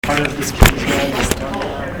tardive dyskinesia,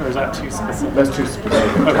 dystonia, or is that too specific? That's too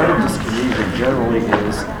specific. Tardive dyskinesia generally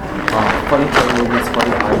is funny tongue movements,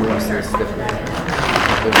 funny eye movements, and stiffness.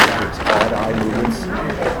 It's odd eye movements,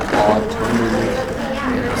 odd tongue movements,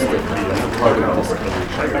 and stiffness. That's tardive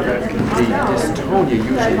dyskinesia. The dystonia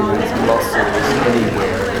usually means muscles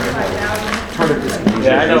anywhere. Tardive dyskinesia.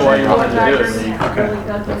 Yeah, I know why you want to do this. Okay.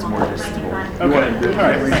 That's more dystonia. Okay. All right.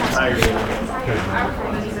 Thanks.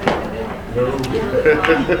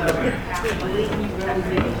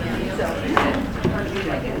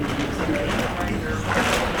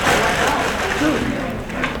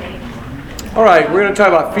 All right, we're going to talk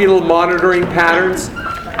about fetal monitoring patterns.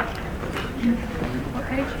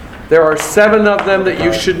 There are 7 of them that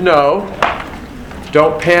you should know.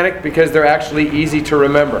 Don't panic because they're actually easy to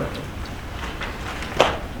remember.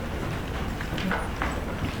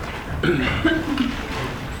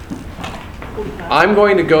 I'm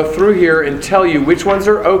going to go through here and tell you which ones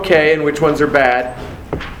are okay and which ones are bad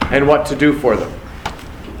and what to do for them.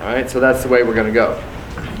 All right, so that's the way we're going to go.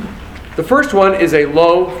 The first one is a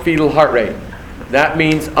low fetal heart rate. That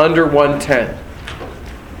means under 110.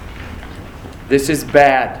 This is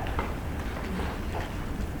bad.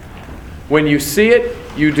 When you see it,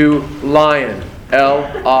 you do lion,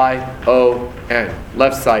 L-I-O-N.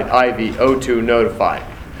 Left side, IV, O2, notify.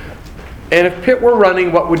 And if PIT were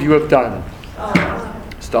running, what would you have done?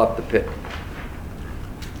 Stop the PIT.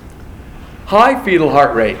 High fetal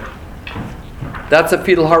heart rate. That's a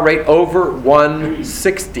fetal heart rate over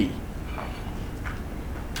 160.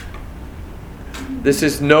 This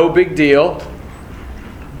is no big deal.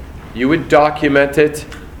 You would document it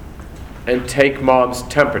and take mom's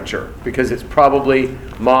temperature because it's probably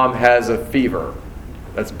mom has a fever.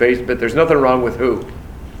 That's base, but there's nothing wrong with who?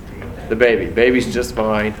 The baby. Baby's just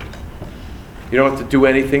fine. You don't have to do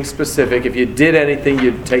anything specific. If you did anything,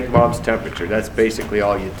 you'd take mom's temperature. That's basically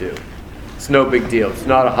all you do. It's no big deal. It's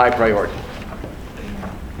not a high priority.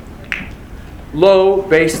 Low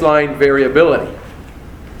baseline variability.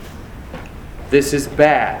 This is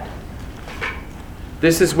bad.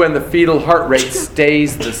 This is when the fetal heart rate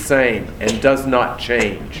stays the same and does not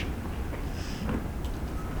change.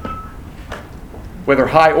 Whether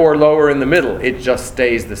high or low or in the middle, it just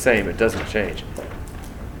stays the same. It doesn't change.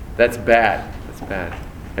 That's bad. That's bad.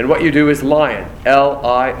 And what you do is lion,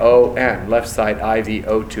 L-I-O-N, left side, IV,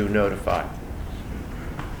 O2, notify.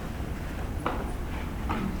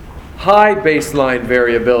 High baseline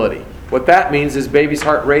variability. What that means is baby's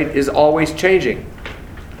heart rate is always changing.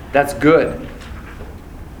 That's good.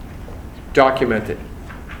 Document it.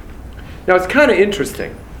 Now it's kind of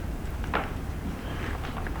interesting.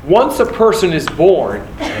 Once a person is born,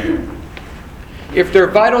 if their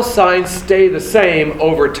vital signs stay the same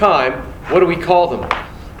over time, what do we call them?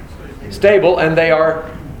 Stable, and they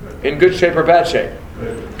are in good shape or bad shape?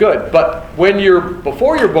 Good. But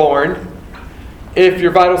before you're born, if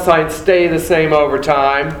your vital signs stay the same over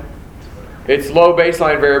time, it's low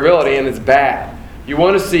baseline variability and it's bad. You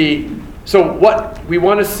want to see, so what we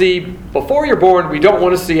want to see before you're born, we don't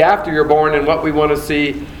want to see after you're born, and what we want to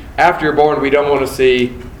see after you're born, we don't want to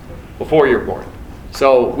see before you're born.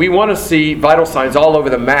 So we want to see vital signs all over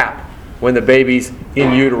the map when the baby's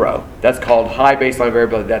in utero. That's called high baseline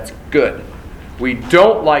variability. That's good. We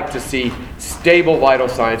don't like to see stable vital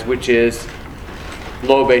signs, which is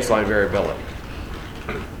low baseline variability.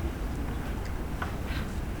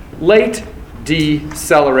 Late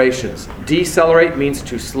decelerations. Decelerate means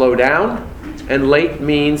to slow down, and late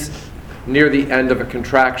means near the end of a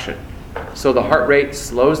contraction. So the heart rate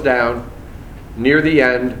slows down near the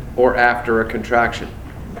end or after a contraction.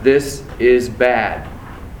 This is bad.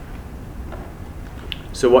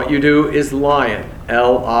 So what you do is lion,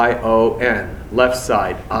 L-I-O-N, left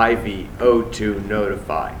side, IV, O2,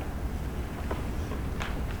 notify.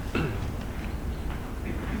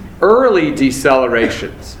 Early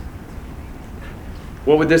decelerations.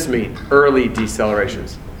 What would this mean? Early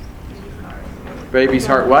decelerations. Baby's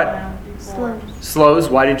heart what? Slows. Slows.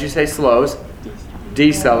 Why did you say slows?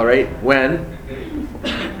 Decelerate. When?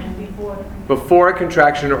 Before a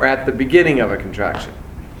contraction or at the beginning of a contraction.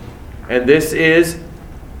 And this is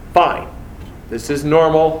fine. This is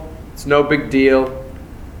normal. It's no big deal.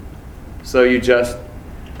 So you just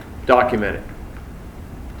document it.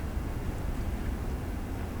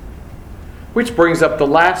 Which brings up the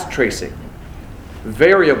last tracing.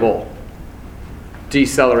 Variable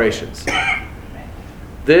decelerations.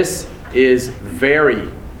 This is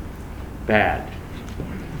very bad.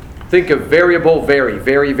 Think of variable, very,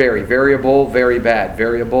 very, very, variable, very bad,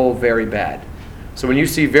 variable, very bad. So when you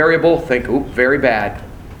see variable, think, oop, very bad.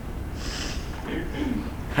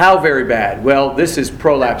 How very bad? Well, this is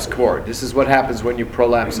prolapse chord. This is what happens when you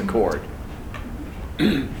prolapse a chord.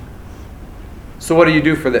 So what do you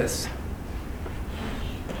do for this?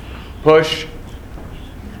 Push,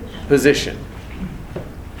 position.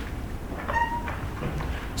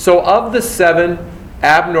 So of the 7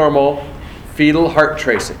 abnormal fetal heart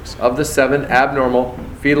tracings,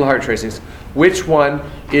 which one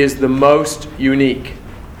is the most unique?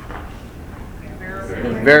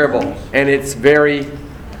 Variable. And it's very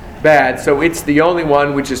bad. So it's the only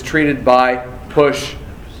one which is treated by push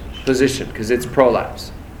position because it's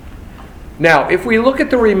prolapse. Now, if we look at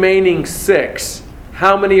the remaining 6,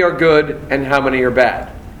 how many are good and how many are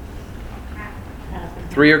bad?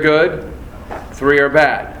 3 are good, 3 are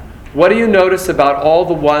bad. What do you notice about all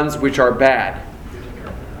the ones which are bad?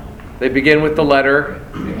 They begin with the letter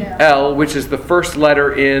L, which is the first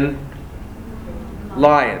letter in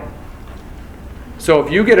lion. So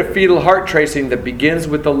if you get a fetal heart tracing that begins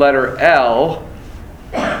with the letter L,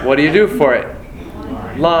 what do you do for it?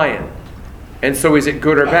 Lion. And so is it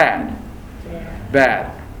good or bad?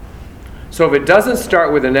 Bad. So if it doesn't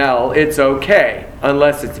start with an L, it's okay,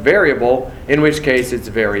 unless it's variable, in which case it's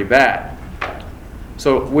very bad.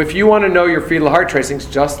 So if you want to know your fetal heart tracings,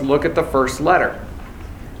 just look at the first letter.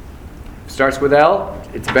 If it starts with L,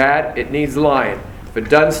 it's bad, it needs lion. If it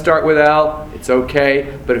doesn't start with L, it's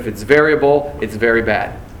okay, but if it's variable, it's very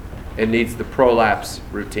bad. It needs the prolapse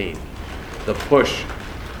routine, the push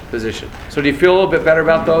position. So do you feel a little bit better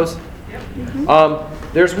about those? Yep.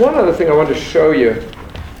 There's one other thing I wanted to show you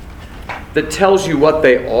that tells you what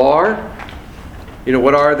they are. You know,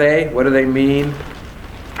 what are they? What do they mean?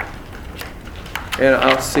 And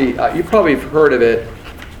I'll see. You probably have heard of it,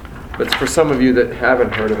 but for some of you that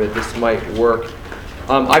haven't heard of it, this might work.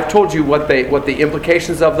 I've told you what the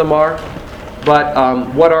implications of them are, but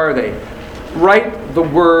what are they? Write the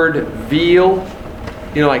word veal,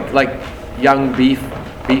 you know, like young beef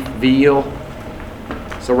veal.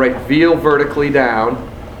 So write veal vertically down,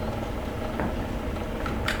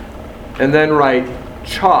 and then write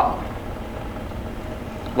chop,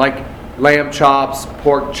 like lamb chops,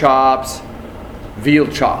 pork chops, veal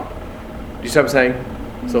chop. Do you see what I'm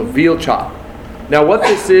saying? So veal chop. Now what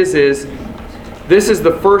this is this is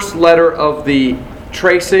the first letter of the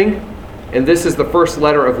tracing, and this is the first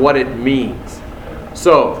letter of what it means.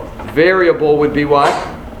 So variable would be what?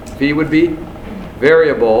 V would be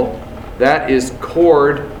variable. That is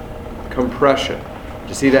chord compression. Do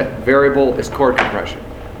you see that? Variable is chord compression.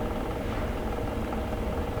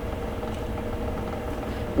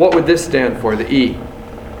 What would this stand for, the E?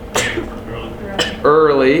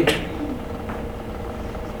 Early.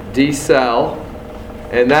 Decel.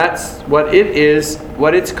 And that's what it is.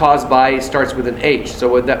 What it's caused by starts with an H. So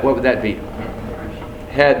what would that be?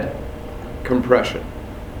 Head compression.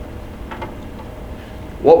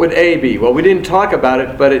 What would A be? Well, we didn't talk about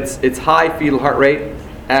it, but it's high fetal heart rate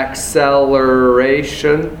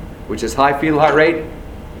acceleration, which is high fetal heart rate,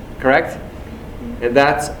 correct? And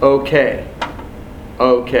that's okay.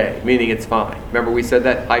 Okay, meaning it's fine. Remember we said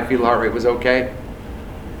that high fetal heart rate was okay?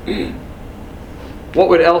 What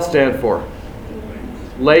would L stand for?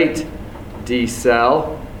 Late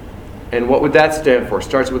decel. And what would that stand for?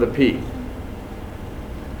 Starts with a P.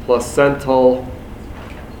 Placental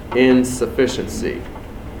insufficiency.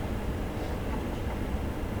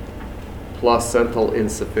 Placental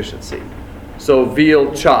insufficiency. So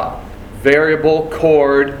veal chop, variable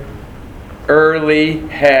chord, early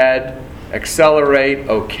head, accelerate,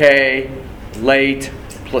 okay, late,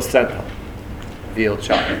 placental. Veal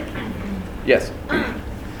chop. Yes?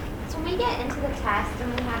 So when we get into the test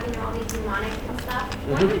and we have, all these mnemonics and stuff,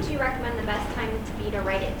 when would you recommend the best time to be to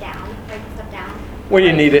write it down, write the stuff down? When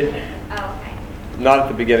you need it. Oh, okay. Not at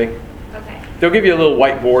the beginning. Okay. They'll give you a little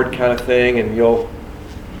whiteboard kind of thing, and you'll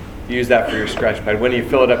use that for your scratch pad. When you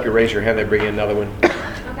fill it up, you raise your hand, they bring you another one.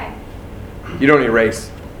 Okay. You don't erase.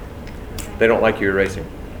 They don't like you erasing.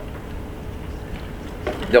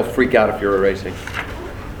 They'll freak out if you're erasing.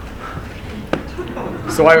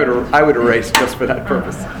 So I would erase just for that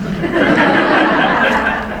purpose.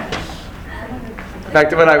 In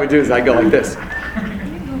fact, what I would do is I'd go like this.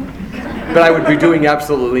 But I would be doing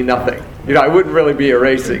absolutely nothing. I wouldn't really be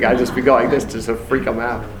erasing. I'd just be going like this just to freak them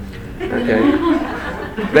out. Okay?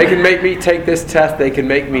 They can make me take this test. They can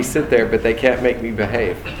make me sit there, but they can't make me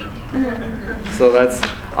behave. So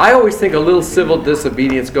I always think a little civil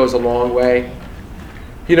disobedience goes a long way.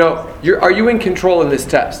 Are you in control in this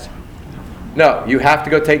test? No, you have to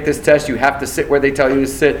go take this test. You have to sit where they tell you to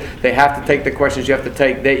sit. They have to take the questions you have to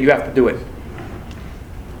take. You have to do it.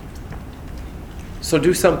 So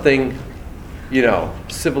do something,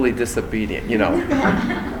 civilly disobedient,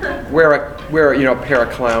 wear a pair of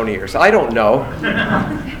clown ears. I don't know.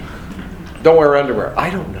 Don't wear underwear. I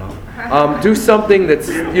don't know. Do something that's,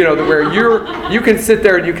 where you can sit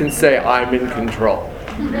there and you can say, I'm in control.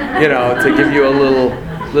 To give you a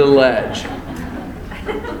little edge.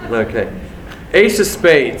 Okay. Ace of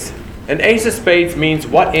spades. An ace of spades means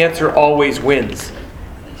what answer always wins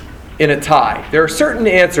in a tie. There are certain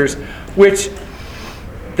answers which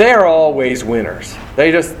they're always winners.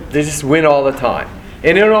 They just win all the time.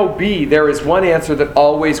 And in OB, there is one answer that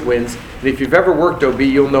always wins. And if you've ever worked OB,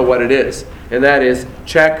 you'll know what it is. And that is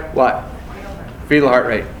check what? Fetal heart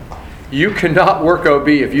rate. You cannot work OB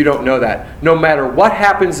if you don't know that. No matter what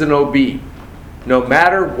happens in OB, no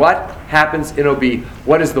matter what happens in OB,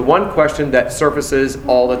 what is the one question that surfaces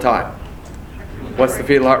all the time? What's the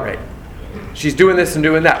fetal heart rate? She's doing this and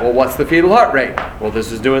doing that. Well, what's the fetal heart rate? Well,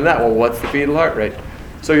 this is doing that. Well, what's the fetal heart rate?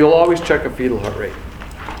 So you'll always check a fetal heart rate.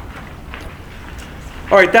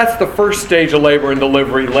 All right, that's the first stage of labor and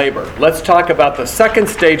delivery, labor. Let's talk about the second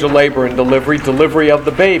stage of labor and delivery, delivery of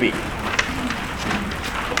the baby.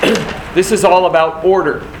 This is all about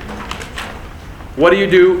order. What do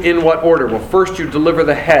you do in what order? Well, first you deliver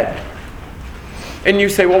the head. And you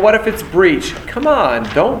say, well, what if it's breech? Come on,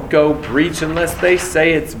 don't go breech unless they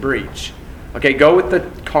say it's breech. Okay, go with the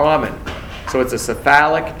common. So it's a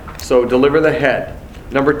cephalic, so deliver the head.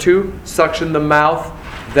 Number 2, suction the mouth,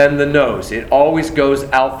 then the nose. It always goes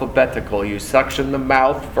alphabetical. You suction the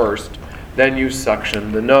mouth first, then you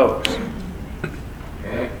suction the nose.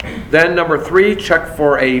 Then number 3, check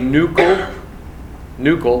for a nuchal,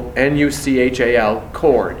 N-U-C-H-A-L,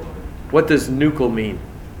 cord. What does nuchal mean?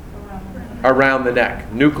 Around the neck.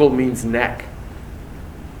 Nuchal means neck.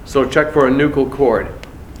 So check for a nuchal cord.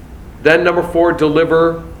 Then number 4,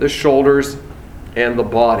 deliver the shoulders and the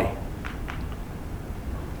body.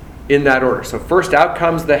 In that order. So first out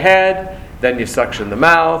comes the head, then you suction the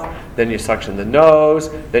mouth, then you suction the nose,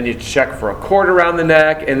 then you check for a cord around the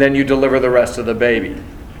neck, and then you deliver the rest of the baby.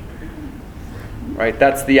 Right?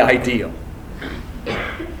 That's the ideal.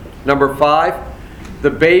 Number 5, the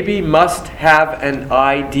baby must have an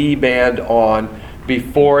ID band on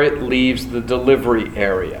before it leaves the delivery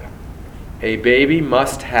area. A baby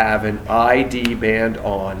must have an ID band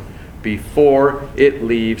on before it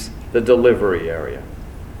leaves the delivery area.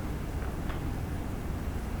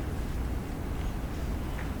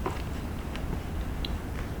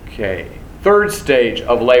 Okay, third stage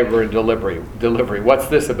of labor and delivery. What's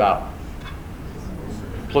this about?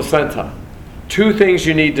 Placenta. 2 things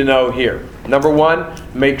you need to know here. Number 1,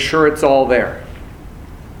 make sure it's all there.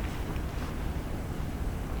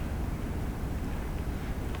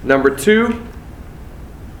 Number 2,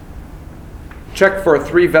 check for a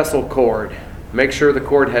 3-vessel cord. Make sure the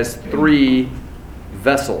cord has 3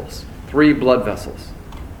 vessels, 3 blood vessels.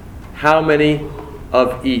 How many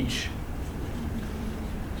of each?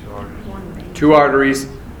 2 arteries,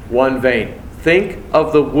 1 vein. Think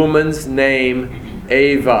of the woman's name,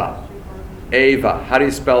 Ava. Ava. How do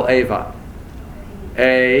you spell Ava?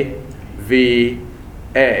 A-V-A.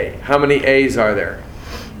 How many A's are there?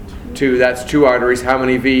 2. That's 2 arteries. How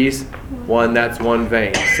many V's? 1. That's 1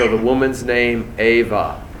 vein. So the woman's name,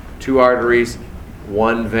 Ava. 2 arteries,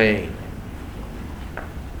 1 vein.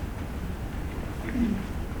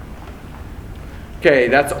 Okay,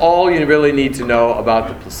 that's all you really need to know about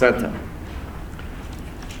the placenta.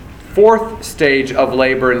 4th stage of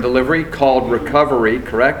labor and delivery, called recovery,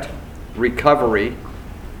 correct? Recovery.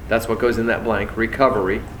 That's what goes in that blank,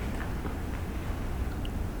 recovery.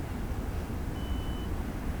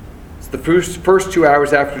 It's the first 2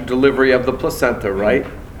 hours after delivery of the placenta, right?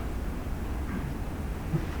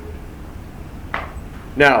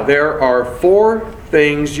 Now, there are 4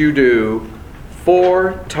 things you do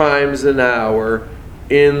 4 times an hour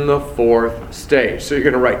in the 4th stage. So you're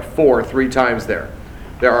going to write 4 3 times there.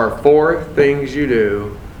 There are 4 things you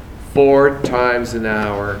do 4 times an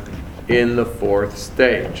hour in the 4th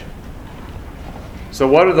stage. So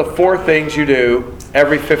what are the 4 things you do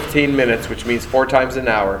every 15 minutes, which means 4 times an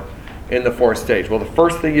hour in the 4th stage? Well, the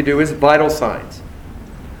first thing you do is vital signs.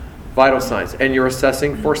 Vital signs. And you're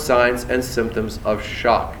assessing for signs and symptoms of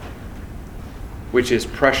shock, which is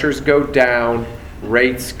pressures go down,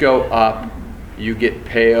 rates go up, you get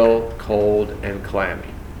pale, cold, and clammy.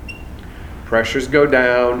 Pressures go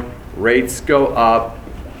down, rates go up,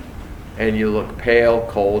 and you look pale,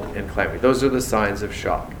 cold, and clammy. Those are the signs of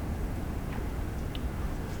shock.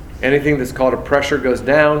 Anything that's called a pressure goes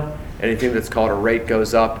down, anything that's called a rate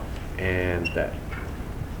goes up, and that.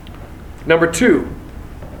 Number 2,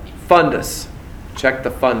 fundus. Check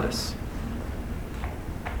the fundus.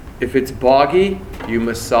 If it's boggy, you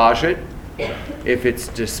massage it. If it's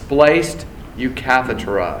displaced, you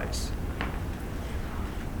catheterize.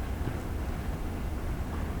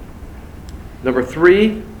 Number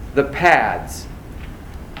 3, the pads.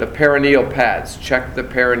 The perineal pads. Check the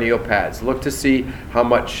perineal pads. Look to see how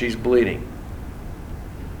much she's bleeding.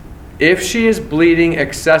 If she is bleeding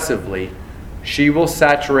excessively, she will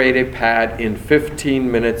saturate a pad in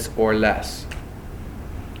 15 minutes or less.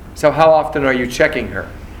 So how often are you checking her?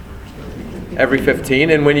 Every 15.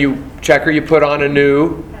 And when you check her, you put on a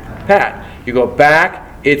new pad. You go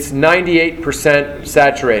back, it's 98%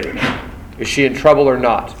 saturated. Is she in trouble or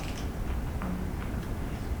not?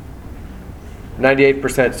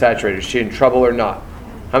 98% saturated. Is she in trouble or not?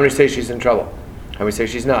 How many say she's in trouble? How many say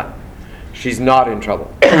she's not? She's not in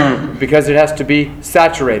trouble. Because it has to be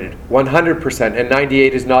saturated, 100%, and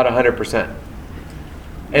 98 is not 100%.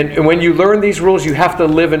 And when you learn these rules, you have to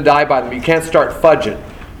live and die by them. You can't start fudging.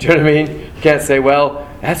 Do you know what I mean? You can't say, well,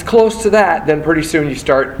 that's close to that. Then pretty soon you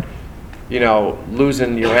start,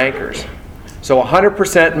 losing your anchors. So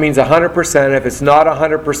 100% means 100%. If it's not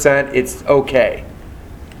 100%, it's okay.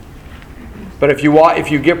 But if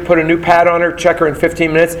you put a new pad on her, check her in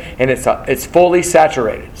 15 minutes, and it's fully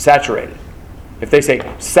saturated. If they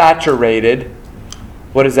say saturated,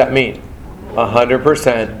 what does that mean?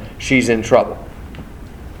 100%, she's in trouble.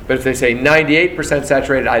 But if they say 98%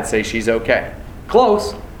 saturated, I'd say she's okay.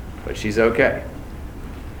 Close, but she's okay.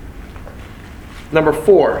 Number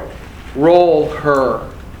 4, roll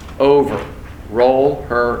her over. Roll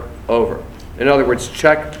her over. In other words,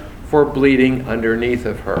 check for bleeding underneath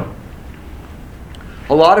of her.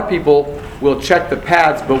 A lot of people will check the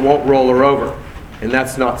pads but won't roll her over, and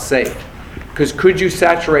that's not safe. Because could you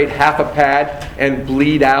saturate half a pad and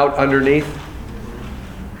bleed out underneath?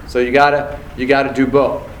 So you gotta do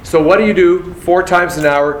both. So what do you do 4 times an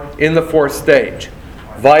hour in the 4th stage?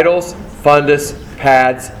 Vitals, fundus,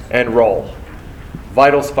 pads, and roll.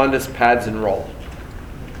 Vitals, fundus, pads, and roll.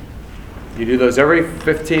 You do those every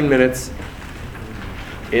 15 minutes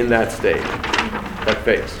in that stage, that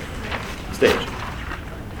phase, stage.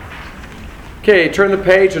 Okay, turn the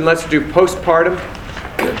page and let's do postpartum.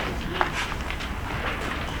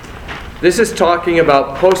 This is talking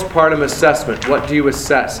about postpartum assessment. What do you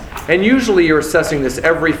assess? And usually you're assessing this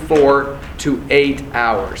every 4 to 8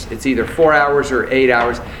 hours. It's either 4 hours or 8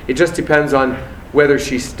 hours. It just depends on whether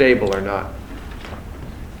she's stable or not.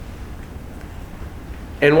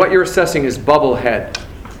 And what you're assessing is bubble head.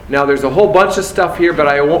 Now there's a whole bunch of stuff here, but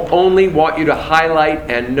I only want you to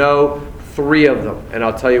highlight and know 3 of them. And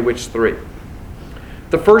I'll tell you which 3.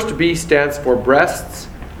 The first B stands for breasts.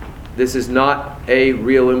 This is not a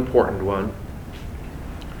real important one.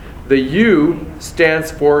 The U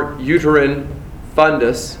stands for uterine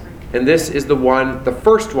fundus, and this is the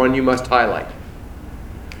first one you must highlight.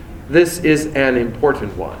 This is an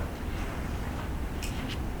important one.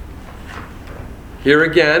 Here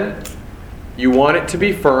again, you want it to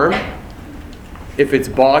be firm. If it's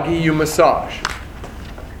boggy, you massage.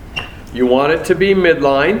 You want it to be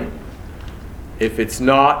midline. If it's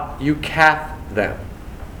not, you cath them.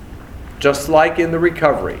 Just like in the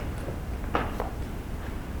recovery.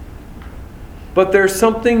 But there's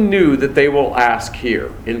something new that they will ask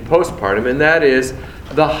here in postpartum, and that is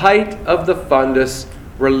the height of the fundus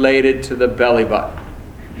related to the belly button.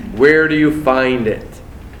 Where do you find it?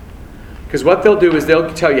 Because what they'll do is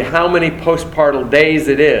they'll tell you how many postpartum days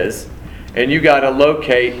it is, and you got to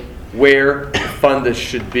locate where the fundus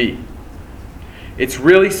should be. It's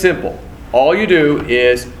really simple. All you do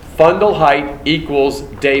is fundal height equals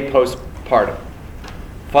day postpartum.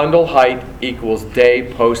 Fundal height equals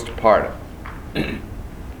day postpartum.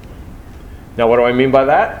 Now what do I mean by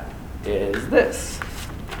that? Is this.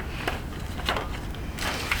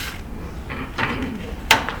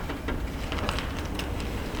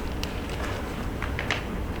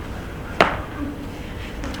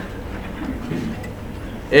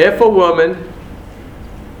 If a woman,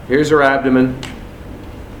 here's her abdomen,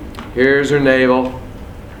 here's her navel,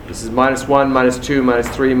 this is -1, -2,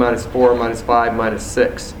 -3, -4, -5,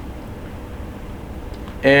 -6.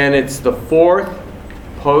 And it's the 4th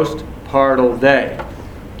postpartum day.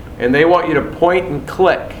 And they want you to point and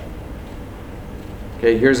click.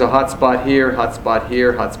 Okay, here's a hot spot here, hot spot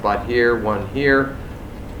here, hot spot here, one here,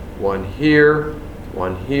 one here,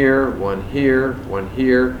 one here, one here, one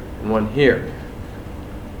here, and one here.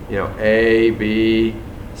 A, B,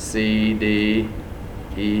 C, D,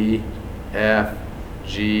 E, F,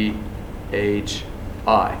 G, H,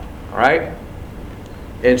 I. All right?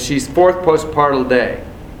 And she's 4th postpartum day.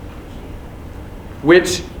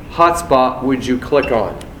 Which hotspot would you click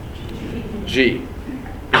on? G.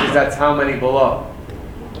 Because that's how many below?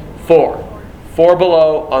 4. 4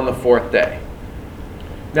 below on the 4th day.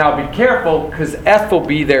 Now be careful, because F will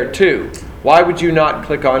be there too. Why would you not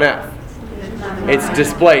click on F? It's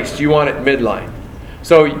displaced. You want it midline.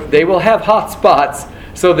 So they will have hot spots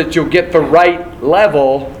so that you'll get the right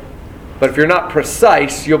level, but if you're not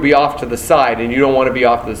precise, you'll be off to the side, and you don't want to be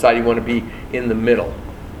off to the side. You want to be in the middle.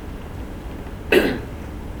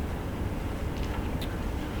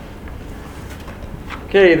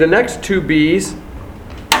 Okay, the next two B's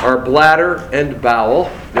are bladder and bowel.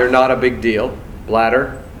 They're not a big deal.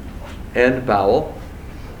 Bladder and bowel.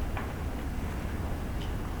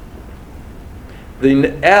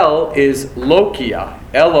 The L is lochia,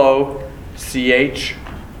 L-O-C-H-I-A.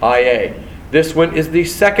 This one is the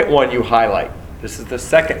second one you highlight. This is the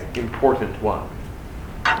second important one.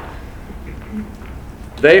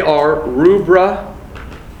 They are rubra,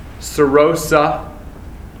 serosa,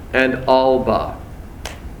 and alba.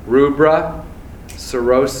 Rubra,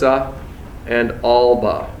 serosa, and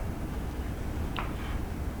alba.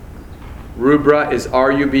 Rubra is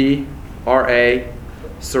R-U-B-R-A.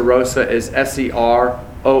 Serosa is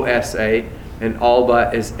S-E-R-O-S-A, and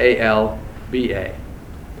alba is A-L-B-A.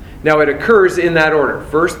 Now it occurs in that order.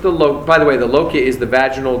 First, by the way, the lochia is the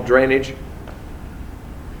vaginal drainage.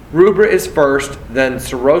 Rubra is first, then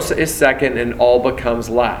serosa is second, and alba comes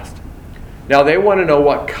last. Now they want to know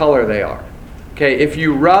what color they are. Okay, if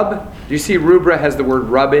you rub, do you see rubra has the word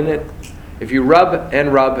rub in it? If you rub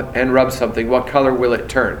and rub and rub something, what color will it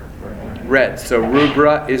turn? Red. So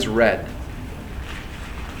rubra is red.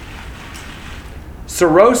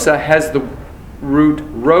 Serosa has the root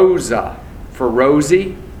rosa for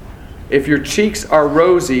rosy. If your cheeks are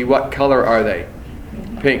rosy, what color are they?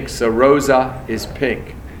 Pink. So rosa is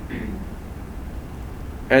pink.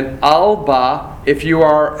 And alba, if you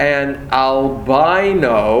are an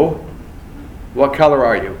albino, what color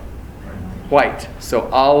are you? White. So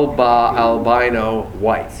alba, albino,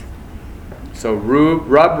 white. So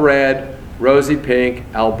rub red, rosy pink,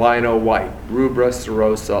 albino white. Rubra,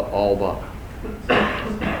 serosa, alba.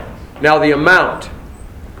 Now the amount.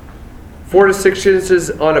 4 to 6 inches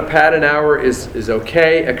on a pad an hour is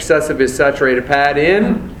okay. Excessive is saturated pad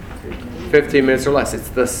in 15 minutes or less. It's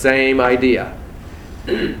the same idea.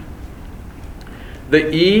 The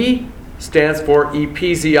E stands for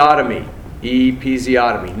episiotomy.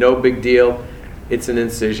 Episiotomy. No big deal. It's an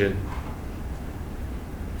incision.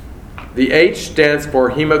 The H stands for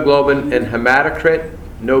hemoglobin and hematocrit.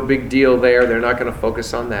 No big deal there. They're not going to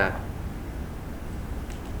focus on that.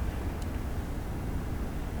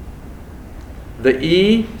 The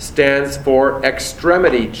E stands for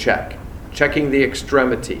extremity check, checking the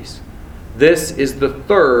extremities. This is the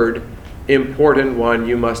third important one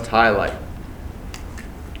you must highlight.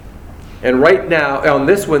 And right now, on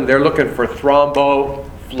this one, they're looking for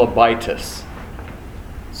thrombophlebitis.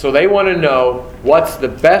 So they want to know what's the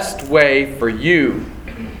best way for you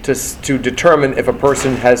to determine if a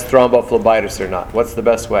person has thrombophlebitis or not. What's the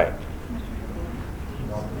best way?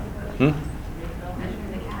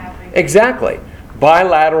 Exactly.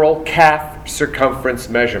 Bilateral calf circumference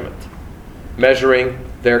measurement. Measuring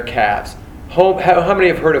their calves. How many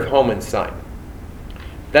have heard of Hohmann's sign?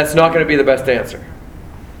 That's not going to be the best answer.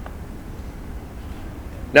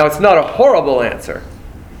 Now, it's not a horrible answer,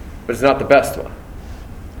 but it's not the best one.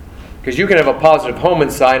 Because you can have a positive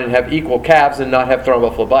Hohmann's sign and have equal calves and not have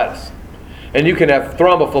thrombophlebitis. And you can have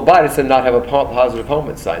thrombophlebitis and not have a positive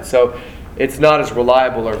Hohmann's sign. So it's not as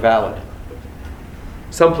reliable or valid.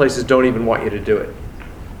 Some places don't even want you to do it.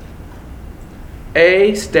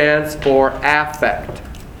 A stands for affect.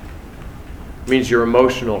 It means you're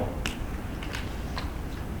emotional.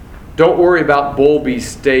 Don't worry about Bowlby's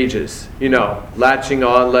stages. You know, latching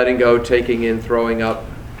on, letting go, taking in, throwing up.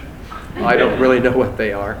 I don't really know what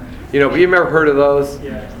they are. You know, but you've ever heard of those?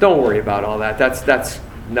 Yeah. Don't worry about all that. That's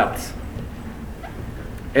nuts.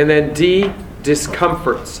 And then D,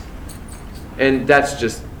 discomforts. And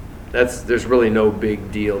there's really no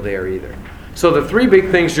big deal there either. So the 3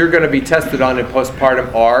 big things you're going to be tested on in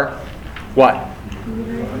postpartum are what?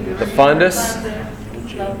 The fundus,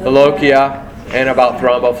 the lochia, and about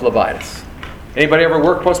thrombophlebitis. Anybody ever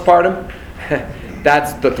work postpartum?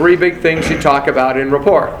 That's the 3 big things you talk about in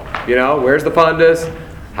report. You know, where's the fundus?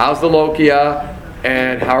 How's the lochia?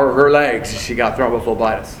 And how are her legs? She got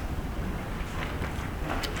thrombophlebitis.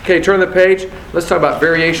 Okay, turn the page. Let's talk about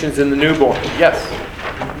variations in the newborn. Yes?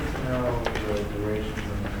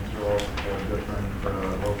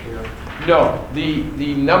 No,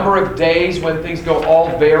 the number of days when things go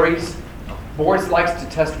all varies. Boards likes to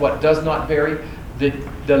test what does not vary.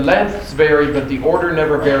 The lengths vary, but the order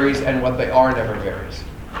never varies, and what they are never varies.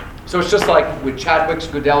 So it's just like with Chadwicks,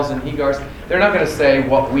 Goodells, and Hegars. They're not going to say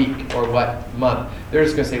what week or what month. They're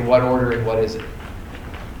just going to say what order and what is it.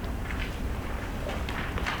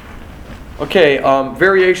 Okay,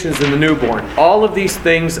 variations in the newborn. All of these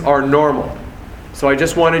things are normal. So I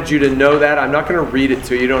just wanted you to know that. I'm not going to read it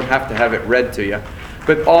to you. You don't have to have it read to you.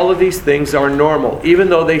 But all of these things are normal, even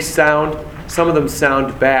though some of them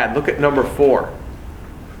sound bad. Look at number 4.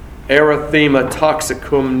 Erythema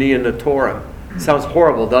toxicum neonatorum. Sounds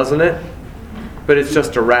horrible, doesn't it? But it's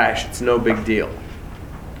just a rash. It's no big deal.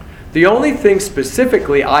 The only thing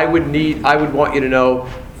specifically I would want you to know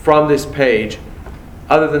from this page,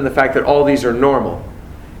 other than the fact that all these are normal,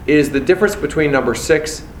 is the difference between number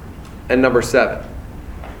 6 and number 7.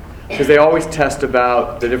 Because they always test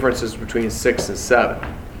about the differences between 6 and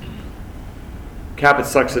 7. Caput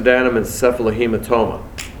succedanum and cephalohematoma.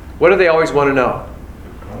 What do they always want to know?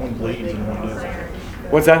 One bleeds and one doesn't.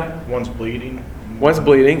 What's that? One's bleeding. One's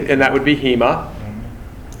bleeding, and that would be hema.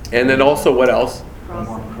 And then also what else?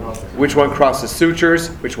 Which one crosses sutures,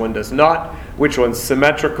 which one does not, which one's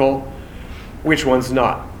symmetrical, which one's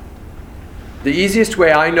not. The easiest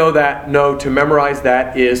way I know to memorize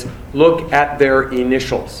that is look at their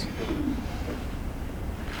initials.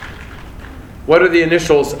 What are the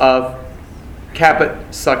initials of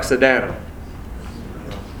caput succedanum?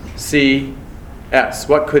 CS.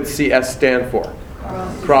 What could CS stand for?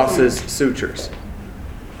 Crosses sutures.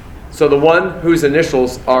 So the one whose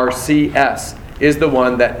initials are CS is the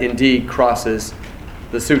one that indeed crosses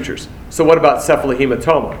the sutures. So what about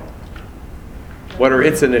cephalohematoma? What are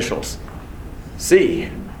its initials? C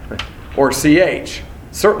or CH.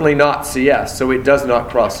 Certainly not CS, so it does not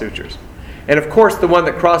cross sutures. And of course, the one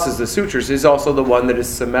that crosses the sutures is also the one that is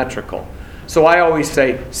symmetrical. So I always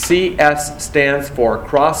say CS stands for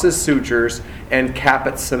crosses sutures and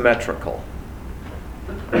caput symmetrical.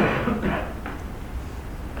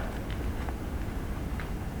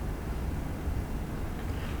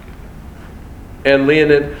 And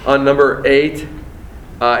Leonid, on number 8,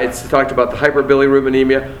 it's talked about the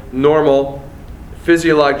hyperbilirubinemia. Normal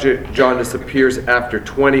physiologic jaundice appears after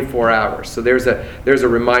 24 hours. So there's a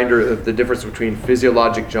reminder of the difference between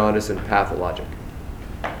physiologic jaundice and pathologic.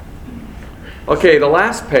 Okay, the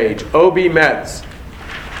last page, OB meds.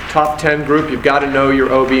 Top 10 group, you've got to know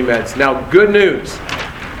your OB meds. Now, good news.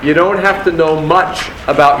 You don't have to know much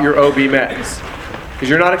about your OB meds, because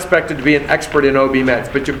you're not expected to be an expert in OB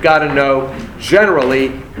meds, but you've got to know generally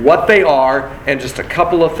what they are and just a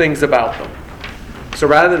couple of things about them. So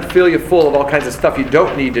rather than fill you full of all kinds of stuff you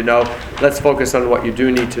don't need to know, let's focus on what you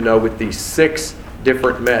do need to know with these 6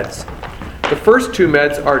 different meds. The first 2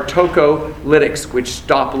 meds are tocolytics, which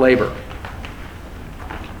stop labor.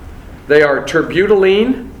 They are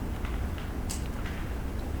terbutaline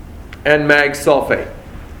and mag sulfate.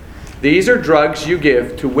 These are drugs you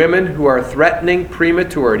give to women who are threatening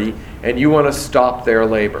prematurity and you want to stop their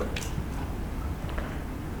labor.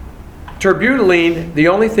 Terbutaline, the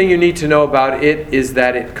only thing you need to know about it is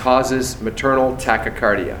that it causes maternal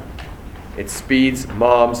tachycardia. It speeds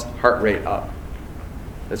mom's heart rate up.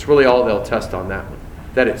 That's really all they'll test on that one.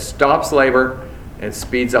 That it stops labor and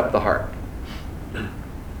speeds up the heart.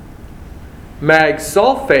 Mag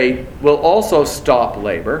sulfate will also stop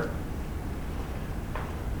labor.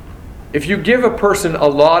 If you give a person a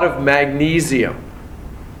lot of magnesium,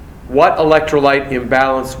 what electrolyte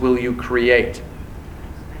imbalance will you create?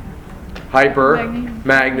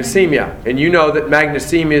 Hypermagnesemia. And you know that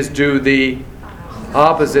magnesiemias do the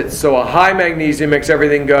opposite. So a high magnesium makes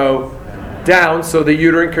everything go down, so the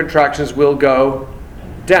uterine contractions will go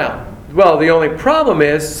down. Well, the only problem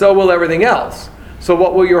is, so will everything else. So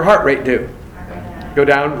what will your heart rate do? Go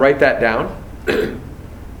down, write that down.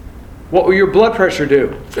 What will your blood pressure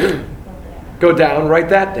do? Go down, write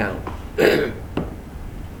that down.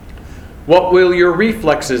 What will your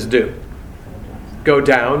reflexes do? Go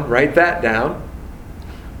down, write that down.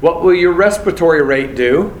 What will your respiratory rate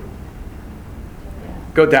do?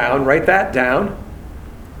 Go down, write that down.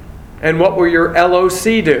 And what will your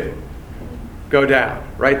LOC do? Go down,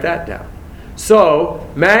 write that down. So,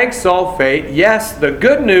 mag sulfate, yes, the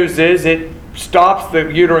good news is it stops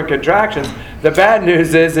the uterine contractions. The bad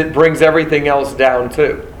news is it brings everything else down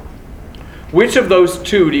too. Which of those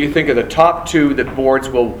 2 do you think are the top 2 that boards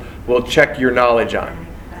will check your knowledge on?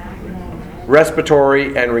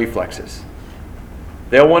 Respiratory and reflexes.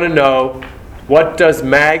 They'll want to know, what does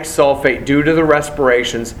mag sulfate do to the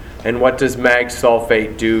respirations and what does mag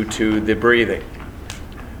sulfate do to the breathing?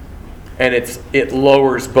 And it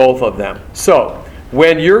lowers both of them. So,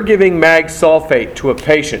 when you're giving mag sulfate to a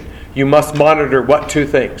patient, you must monitor what 2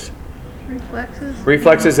 things?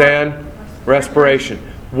 Reflexes and respiration.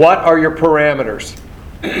 What are your parameters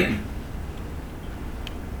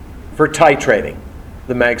for titrating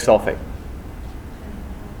the mag sulfate?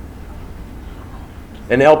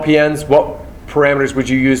 And LPNs, what parameters would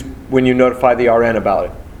you use when you notify the RN about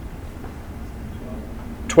it?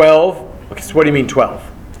 12. Okay, so what do you mean 12?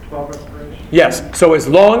 12 respirations. Yes. So as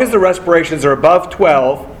long as the respirations are above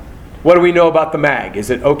 12, what do we know about the MAG? Is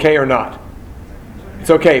it okay or not? It's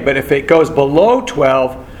okay, but if it goes below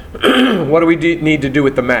 12, what do we need to do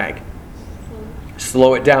with the MAG?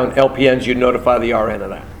 Slow it down. LPNs, you notify the RN of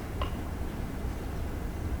that.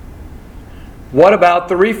 What about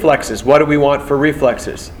the reflexes? What do we want for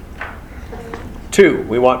reflexes? 2.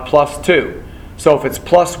 We want +2. So if it's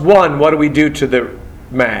 +1, what do we do to the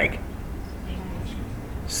MAG?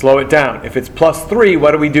 Slow it down. If it's +3,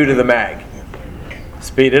 what do we do to the MAG?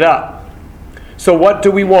 Speed it up. So what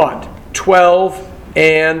do we want? 12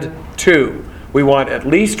 and 2. We want at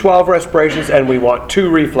least 12 respirations and we want 2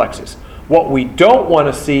 reflexes. What we don't want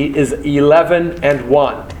to see is 11 and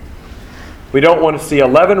 1. We don't want to see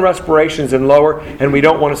 11 respirations and lower, and we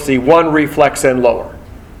don't want to see 1 reflex and lower,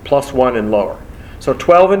 +1 and lower. So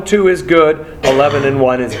 12 and 2 is good, 11 and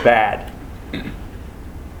 1 is bad.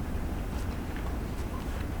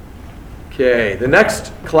 Okay, the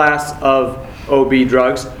next class of OB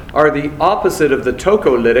drugs are the opposite of the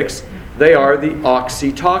tocolytics. They are the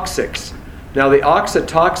oxytoxics. Now the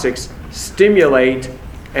oxytoxics stimulate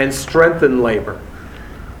and strengthen labor.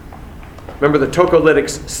 Remember, the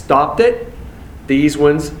tocolytics stopped it. These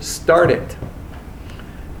ones start it.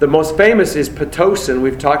 The most famous is Pitocin.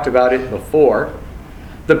 We've talked about it before.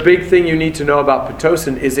 The big thing you need to know about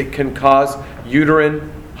Pitocin is it can cause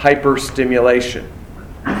uterine hyperstimulation,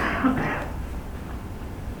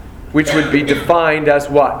 which would be defined as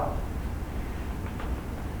what?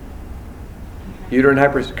 Uterine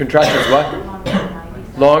contractions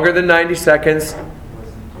what? Longer than 90 seconds,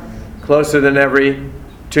 closer than every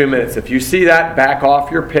 2 minutes. If you see that, back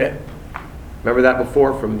off your pit. Remember that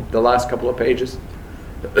before from the last couple of pages?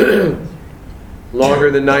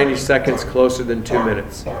 Longer than 90 seconds, closer than 2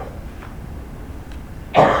 minutes.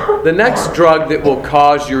 The next drug that will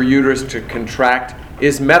cause your uterus to contract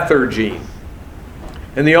is methergine.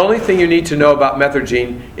 And the only thing you need to know about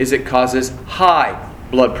methergine is it causes high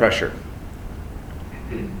blood pressure.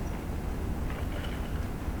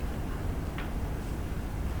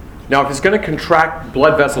 Now, if it's going to contract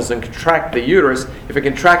blood vessels and contract the uterus, if it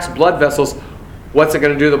contracts blood vessels, what's it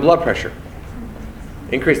going to do to the blood pressure?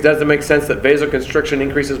 Increase. Does it make sense that vasoconstriction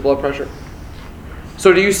increases blood pressure?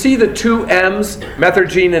 So do you see the 2 M's,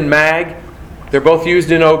 methergine and MAG? They're both used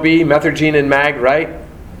in OB, methergine and MAG, right?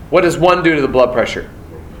 What does one do to the blood pressure?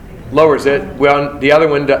 Lowers it. Well, the other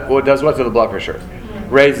one does what to the blood pressure?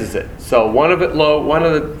 Raises it. So one of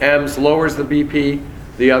the M's lowers the BP,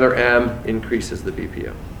 the other M increases the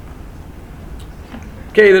BPO.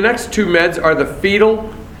 Okay, the next 2 meds are the fetal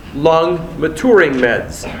lung maturing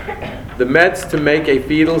meds. The meds to make a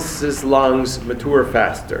fetus's lungs mature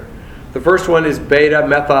faster. The first one is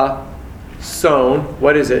beta-methasone.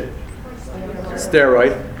 What is it?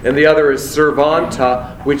 Steroid. And the other is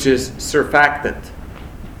Survanta, which is surfactant.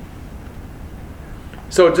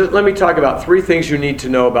 So just let me talk about 3 things you need to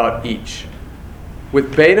know about each.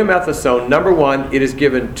 With beta-methasone, number 1, it is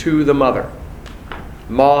given to the mother.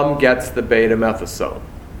 Mom gets the beta-methasone.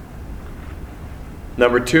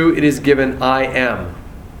 Number 2, it is given IM.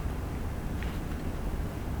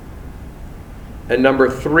 And number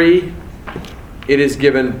 3, it is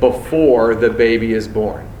given before the baby is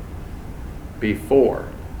born. Before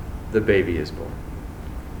the baby is born.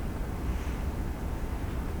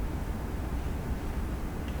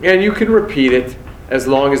 And you can repeat it as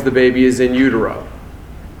long as the baby is in utero.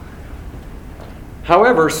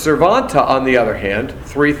 However, Survanta, on the other hand,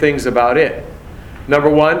 3 things about it. Number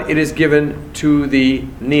 1, it is given to the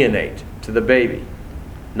neonate, to the baby,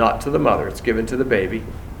 not to the mother. It's given to the baby.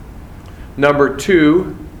 Number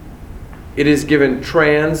 2, it is given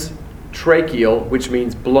transtracheal, which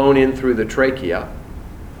means blown in through the trachea.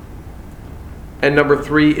 And number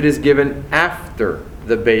 3, it is given after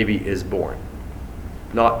the baby is born,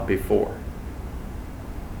 not before.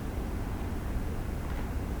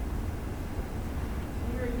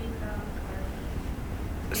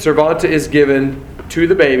 Survanta is given to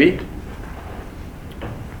the baby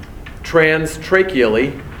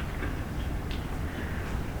transtracheally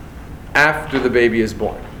after the baby is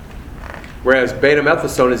born. Whereas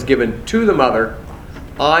beta-methasone is given to the mother,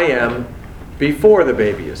 IM, before the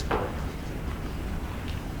baby is born.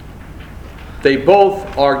 They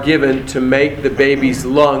both are given to make the baby's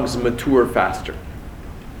lungs mature faster.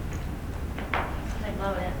 They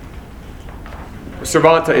blow it.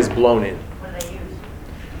 Survanta is blown in. What do they use?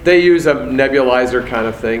 They use a nebulizer kind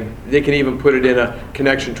of thing. They can even put it in a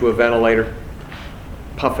connection to a ventilator.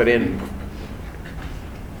 Puff it in.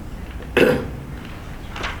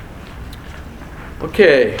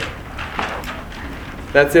 Okay.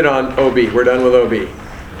 That's it on OB. We're done with OB.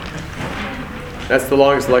 That's the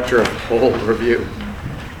longest lecture of the whole review.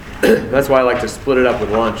 That's why I like to split it up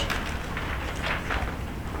with lunch.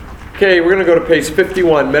 Okay, we're going to go to page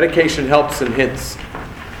 51, medication helps and hints.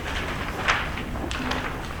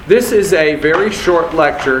 This is a very short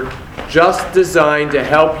lecture just designed to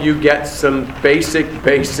help you get some basic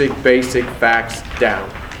facts down.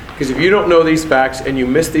 Because if you don't know these facts and you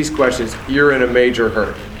miss these questions, you're in a major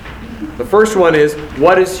hurt. The first one is,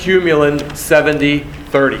 what is Humulin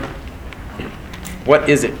 7030? What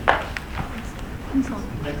is it?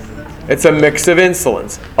 It's a mix of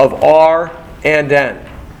insulins, of R and N.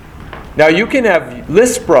 Now you can have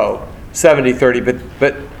Lispro 7030,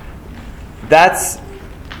 but that's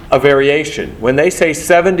a variation. When they say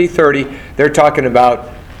 70-30, they're talking about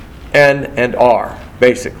N and R,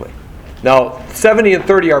 basically. Now, 70 and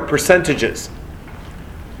 30 are percentages.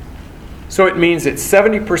 So it means it's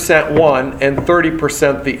 70% one and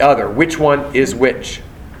 30% the other. Which one is which?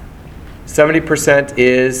 70%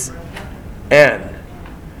 is N,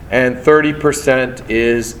 and 30%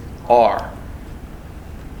 is R.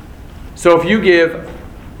 So if you give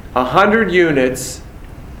 100 units,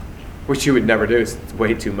 which you would never do, it's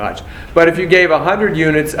way too much. But if you gave 100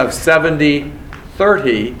 units of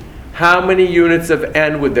 70-30, how many units of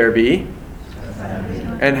N would there be?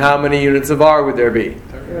 And how many units of R would there be?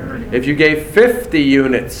 If you gave 50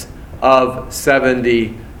 units of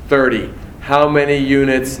 70-30, how many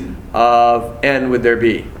units of N would there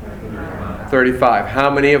be? 35. How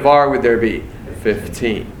many of R would there be?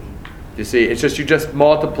 15. You see, it's just you just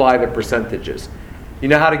multiply the percentages. You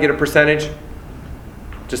know how to get a percentage?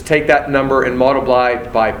 Just take that number and multiply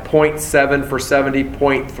by 0.7 for 70,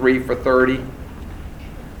 0.3 for 30.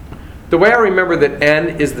 The way I remember that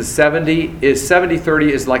N is the 70 is 70-30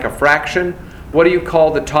 is like a fraction. What do you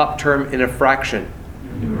call the top term in a fraction?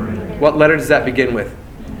 What letter does that begin with?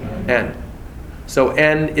 N. So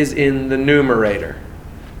N is in the numerator.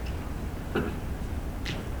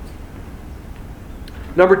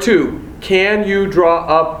 Number 2, can you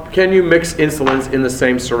mix insulins in the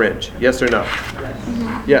same syringe? Yes or no?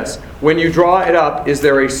 Yes. When you draw it up, is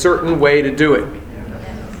there a certain way to do it?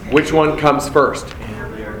 Which one comes first?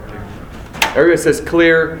 Everybody says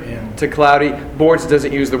clear to cloudy. Boards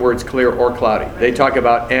doesn't use the words clear or cloudy. They talk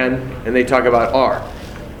about N and they talk about R.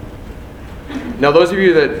 Now those of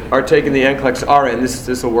you that are taking the NCLEX RN,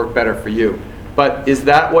 this will work better for you. But is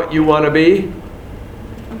that what you want to be?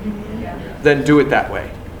 Then do it that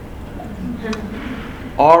way.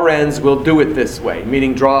 RNs will do it this way,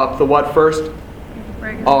 meaning draw up the what first?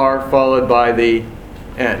 R followed by the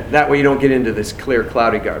N. That way you don't get into this clear,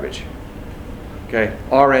 cloudy garbage. Okay,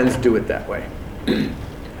 RNs do it that way.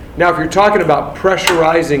 Now if you're talking about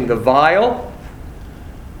pressurizing the vial,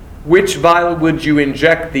 which vial would you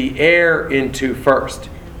inject the air into first?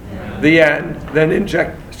 The N, then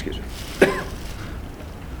inject,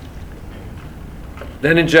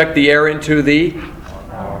 then inject the air into the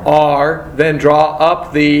R, then draw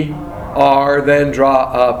up the R, then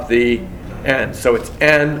draw up the N. So it's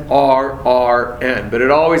N, R, R, N. But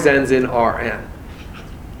it always ends in RN.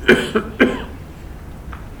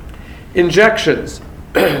 Injections.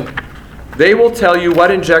 They will tell you what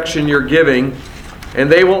injection you're giving,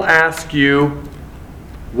 and they will ask you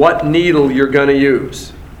what needle you're going to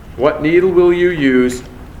use. What needle will you use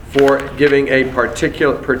for giving a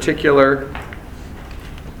particular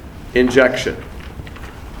injection?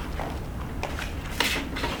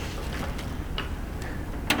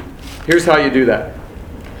 Here's how you do that.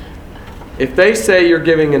 If they say you're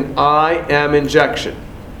giving an IM injection,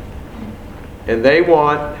 and they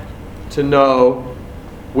want to know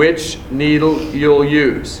which needle you'll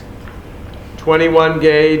use, 21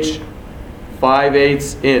 gauge,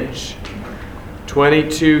 5/8 inch,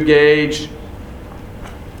 22 gauge,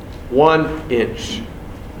 1 inch,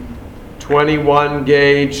 21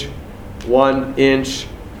 gauge, 1 inch,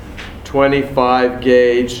 25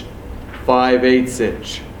 gauge, 5/8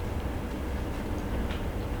 inch.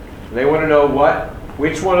 And they want to know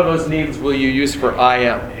which one of those needles will you use for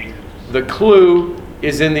IM. The clue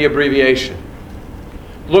is in the abbreviation.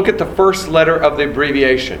 Look at the first letter of the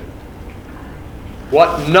abbreviation.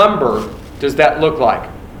 What number does that look like?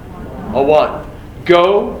 A 1.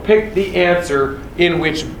 Go pick the answer in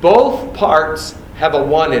which both parts have a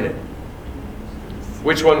 1 in it.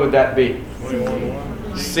 Which one would that be?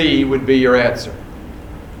 C would be your answer.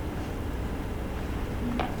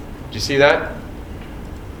 Did you see that?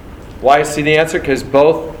 Why is C the answer? Because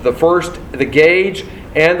both the gauge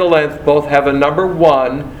and the length both have a number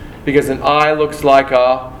 1, because an I looks like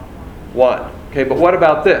a 1. Okay, but what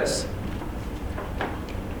about this?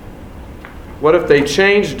 What if they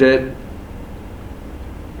changed it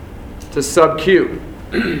to sub-Q.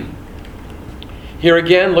 Here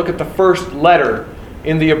again, look at the first letter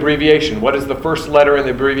in the abbreviation. What is the first letter in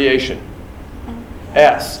the abbreviation?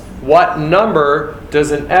 S. What number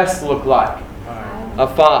does an S look like? A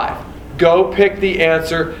 5. Go pick the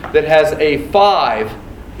answer that has a 5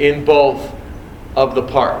 in both of the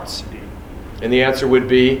parts. And the answer would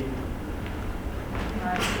be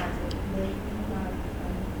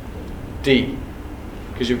D.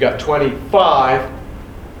 Because you've got 25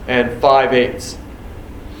 and 5/8.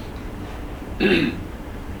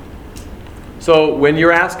 So when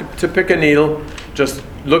you're asked to pick a needle, just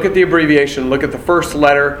look at the abbreviation, look at the first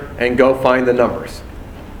letter, and go find the numbers.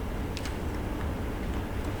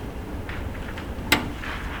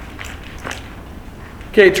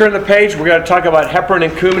 Okay, turn the page. We're going to talk about heparin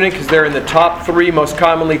and Coumadin because they're in the top 3 most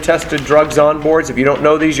commonly tested drugs on boards. If you don't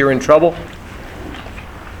know these, you're in trouble.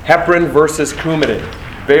 Heparin versus Coumadin.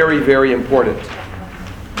 Very, very important.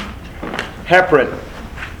 Heparin.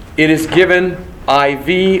 It is given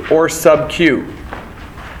IV or sub-Q.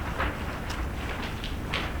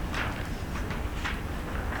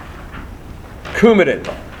 Coumadin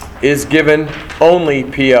is given only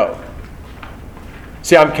PO.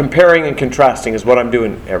 See, I'm comparing and contrasting is what I'm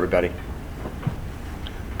doing, everybody.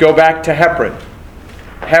 Go back to heparin.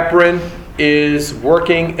 Heparin is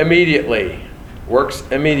working immediately. Works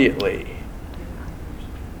immediately.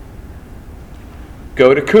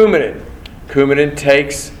 Go to Coumadin. Coumadin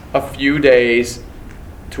takes a few days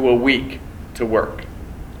to a week to work.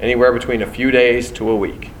 Anywhere between a few days to a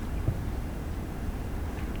week.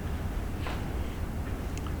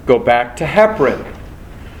 Go back to heparin.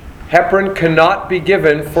 Heparin cannot be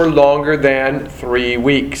given for longer than 3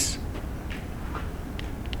 weeks.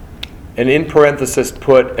 And in parenthesis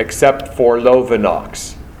put, except for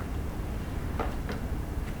Lovenox.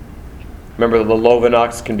 Remember, the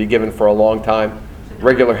Lovenox can be given for a long time.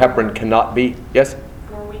 Regular heparin cannot be. Yes?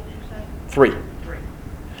 4 weeks, you said? 3.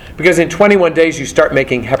 Because in 21 days you start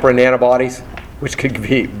making heparin antibodies, which could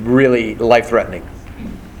be really life-threatening.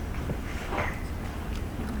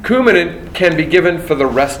 Coumadin can be given for the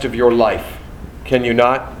rest of your life. Can you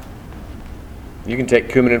not? You can take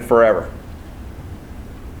Coumadin forever.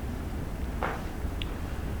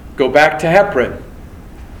 Go back to heparin.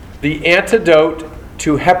 The antidote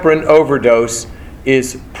to heparin overdose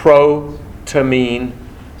is protamine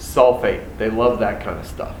sulfate. They love that kind of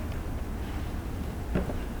stuff.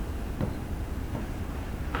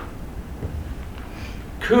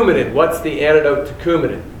 Coumadin. What's the antidote to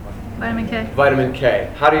Coumadin? Vitamin K. Vitamin K.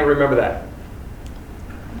 How do you remember that?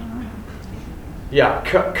 Yeah,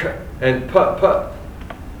 k and p.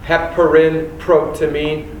 Heparin,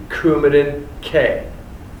 protamine, Coumadin, K.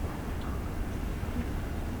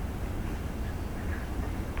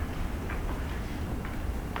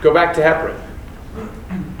 Go back to heparin.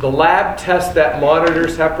 The lab test that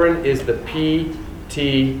monitors heparin is the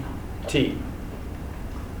PTT.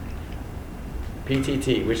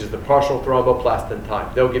 PTT, which is the partial thromboplastin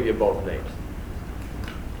time. They'll give you both names.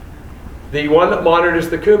 The one that monitors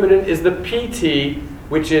the Coumadin is the PT,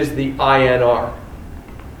 which is the INR,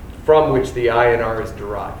 from which the INR is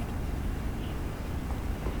derived.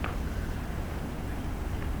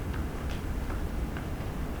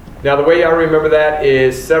 Now the way I remember that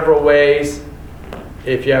is several ways.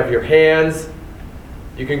 If you have your hands,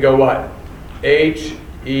 you can go what?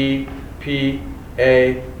 H-E-P-A-R-I-N.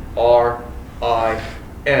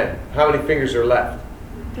 How many fingers are left?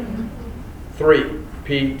 3.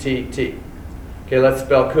 P-T-T. Okay, let's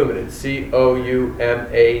spell Coumadin. C-O-U-M-A-D-I-N.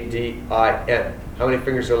 How many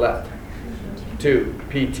fingers are left? 2.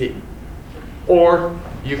 P-T. Or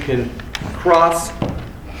you can cross.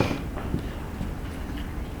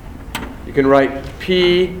 You can write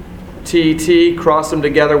P-T-T, cross them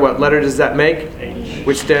together. What letter does that make? H.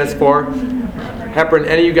 Which stands for? Heparin.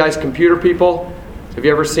 Any of you guys computer people? Have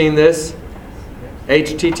you ever seen this?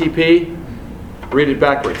 HTTP? Read it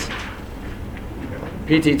backwards.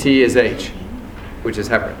 PTT is H, which is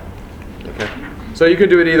heparin. Okay? So you can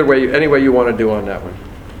do it either way, any way you want to do on that one.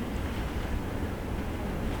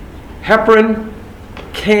 Heparin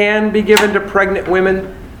can be given to pregnant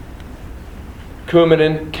women.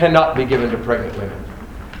 Coumadin cannot be given to pregnant women.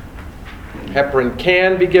 Heparin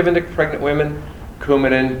can be given to pregnant women.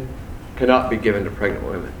 Coumadin cannot be given to pregnant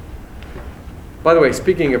women. By the way,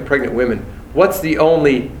 speaking of pregnant women, what's the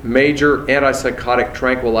only major antipsychotic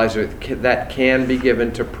tranquilizer that can be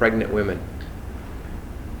given to pregnant women?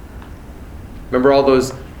 Remember all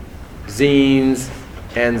those Zines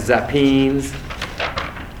and Zapines?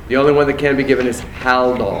 The only one that can be given is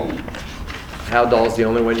Haldol. Haldol is the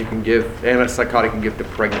only one you can give, antipsychotic you can give to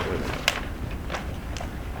pregnant women.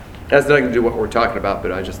 Has nothing to do with what we're talking about,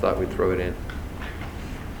 but I just thought we'd throw it in.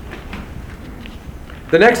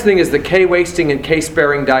 The next thing is the K-wasting and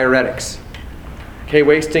K-sparing diuretics.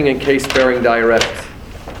 K-wasting and K-sparing diuretics.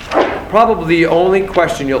 Probably the only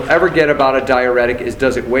question you'll ever get about a diuretic is,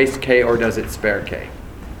 does it waste K or does it spare K?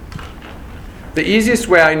 The easiest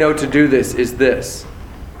way I know to do this is this.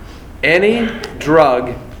 Any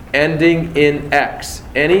drug ending in X,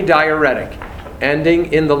 any diuretic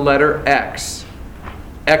ending in the letter X,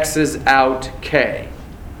 X's out K.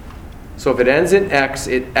 So if it ends in X,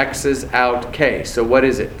 it X's out K. So what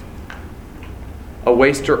is it? A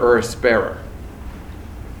waster or a sparer?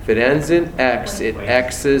 If it ends in X, it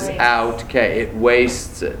X's out K. It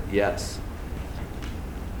wastes it, yes.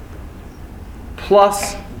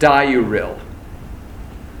 Plus diuryl.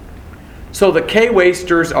 So the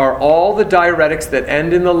K-wasters are all the diuretics that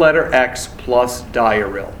end in the letter X plus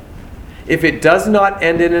diuryl. If it does not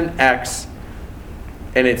end in an X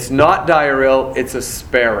and it's not diuryl, it's a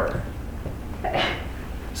sparer.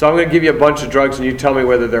 So I'm going to give you a bunch of drugs and you tell me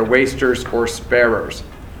whether they're wasters or sparers.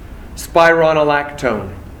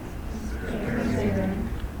 Spironolactone,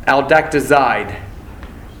 aldactazide,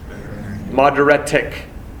 Moderatic,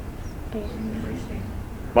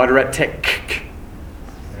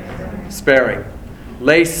 sparing,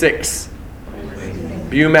 Lasix,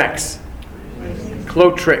 Bumex,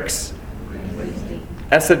 Clotrix,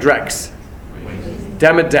 Esidrex,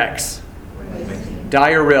 Demodex,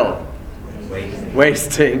 diuryl,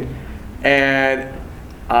 wasting, and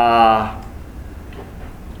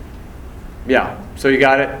yeah, so you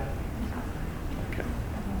got it? Okay.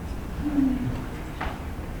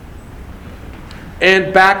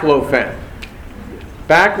 And baclofen.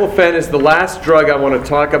 Baclofen is the last drug I want to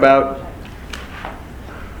talk about.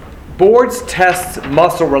 Boards test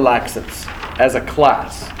muscle relaxants as a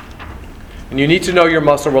class. And you need to know your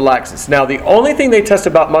muscle relaxants. Now, the only thing they test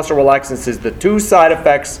about muscle relaxants is the 2 side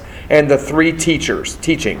effects and the 3 teachings.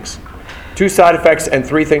 2 side effects and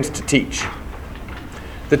 3 things to teach.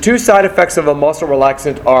 The 2 side effects of a muscle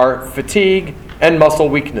relaxant are fatigue and muscle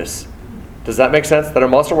weakness. Does that make sense? That a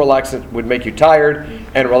muscle relaxant would make you tired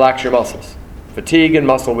and relax your muscles. Fatigue and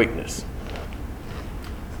muscle weakness.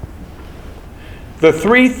 The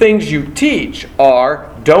 3 things you teach are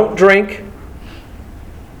don't drink,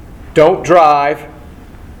 don't drive,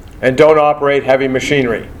 and don't operate heavy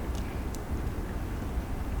machinery.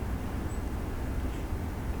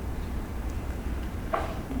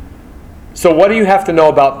 So what do you have to know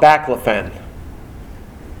about baclofen?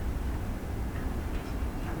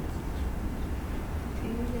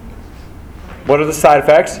 What are the side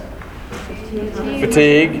effects?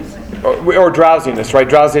 Fatigue. Or drowsiness, right?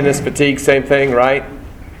 Drowsiness, fatigue, same thing, right?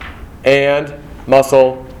 And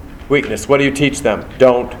muscle weakness. What do you teach them?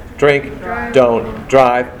 Don't drink, don't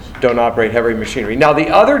drive, don't operate heavy machinery. Now the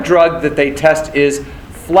other drug that they test is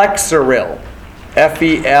Flexeril.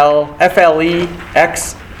 F-L-E-X-E-R-I-L.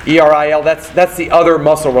 That's the other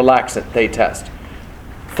muscle relaxant they test.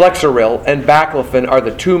 Flexeril and baclofen are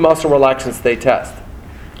the 2 muscle relaxants they test.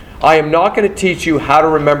 I am not going to teach you how to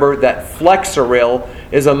remember that Flexeril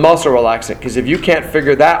is a muscle relaxant, because if you can't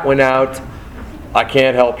figure that one out, I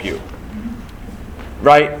can't help you.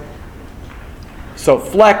 Right? So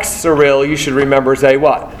Flexeril, you should remember, is a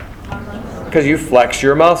what? Because you flex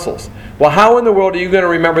your muscles. Well, how in the world are you going to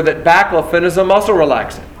remember that baclofen is a muscle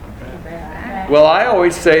relaxant? Well, I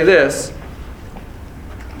always say this.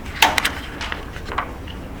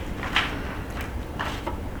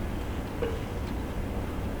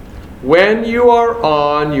 When you are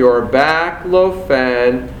on your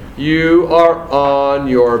baclofen, you are on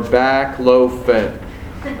your baclofen.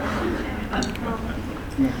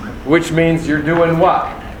 Which means you're doing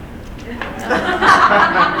what?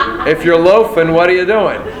 If you're loafing, what are you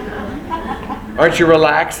doing? Aren't you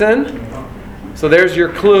relaxing? So there's your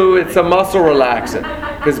clue. It's a muscle relaxant.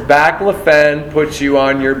 Because baclofen puts you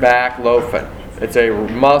on your baclofen. It's a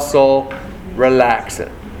muscle relaxant.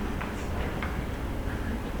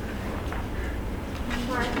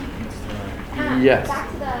 Yes. Back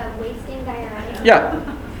to the wasting diuretic. Yeah.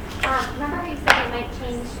 Remember how you said it might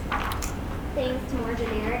change things to more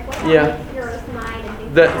generic? What about Yeah. like furosemide and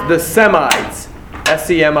things The like that? semides,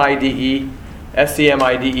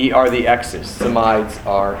 S-E-M-I-D-E are the X's. Semides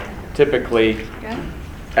are typically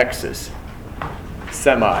X's.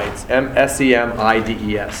 Semides,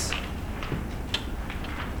 S-E-M-I-D-E-S.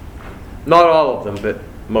 Not all of them, but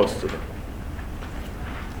most of them.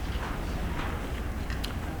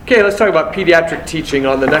 Okay, let's talk about pediatric teaching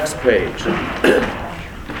on the next page.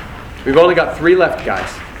 We've only got 3 left,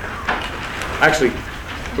 guys. Actually,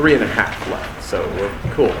 3.5 left, so we're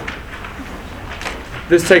cool.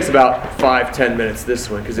 This takes about 5-10 minutes, this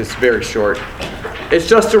one, because it's very short. It's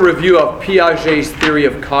just a review of Piaget's theory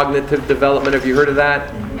of cognitive development. Have you heard of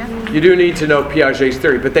that? Yeah. You do need to know Piaget's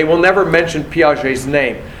theory, but they will never mention Piaget's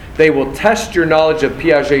name. They will test your knowledge of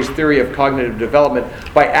Piaget's theory of cognitive development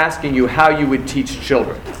by asking you how you would teach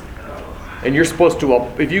children. And you're supposed to,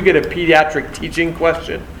 if you get a pediatric teaching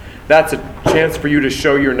question, that's a chance for you to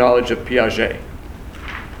show your knowledge of Piaget.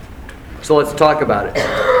 So let's talk about it.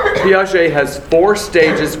 Piaget has 4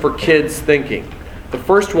 stages for kids thinking. The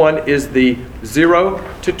first one is the 0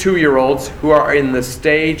 to 2-year-olds who are in the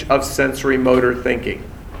stage of sensory motor thinking.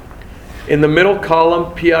 In the middle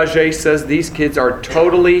column, Piaget says these kids are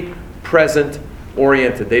totally present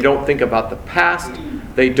oriented. They don't think about the past.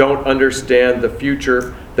 They don't understand the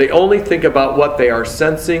future. They only think about what they are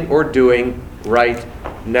sensing or doing right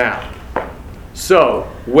now. So,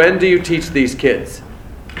 when do you teach these kids?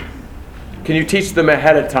 Can you teach them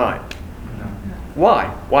ahead of time? Why?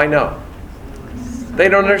 Why no? They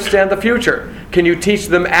don't understand the future. Can you teach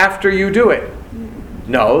them after you do it?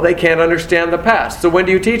 No, they can't understand the past. So when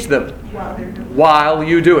do you teach them? While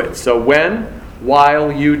you do it. So when?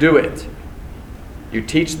 While you do it. You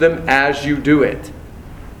teach them as you do it.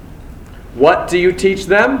 What do you teach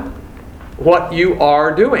them? What you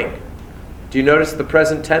are doing. Do you notice the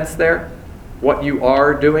present tense there? What you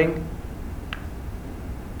are doing.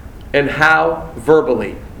 And how?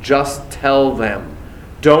 Verbally. Just tell them.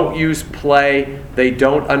 Don't use play. They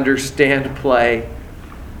don't understand play.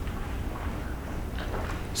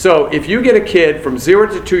 So if you get a kid from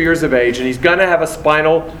 0 to 2 years of age and he's going to have a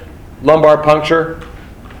spinal lumbar puncture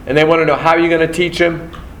and they want to know how you're going to teach him,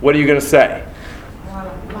 what are you going to say?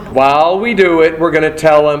 While we do it, we're going to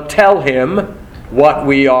tell him what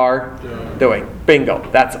we are doing. Bingo.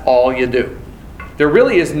 That's all you do. There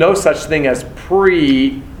really is no such thing as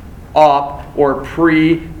pre-op or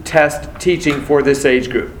pre-test teaching for this age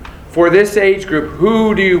group. For this age group,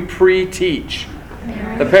 who do you pre-teach?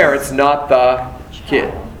 The parents, not the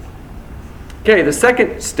kid. Okay, the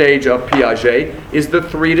second stage of Piaget is the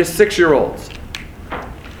 3 to 6-year-olds.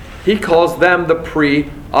 He calls them the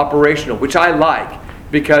pre-operational, which I like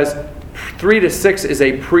because 3 to 6 is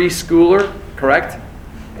a preschooler, correct?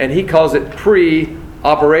 And he calls it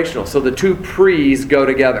pre-operational. So the two pre's go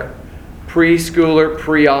together. Preschooler,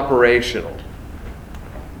 pre-operational.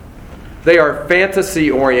 They are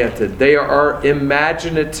fantasy-oriented. They are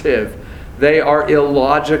imaginative. They are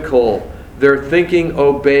illogical. Their thinking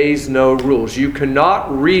obeys no rules. You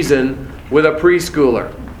cannot reason with a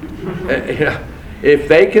preschooler. If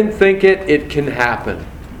they can think it, it can happen.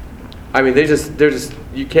 I mean,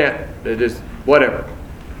 you can't, they're just, whatever.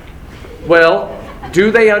 Well,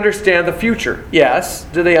 do they understand the future? Yes.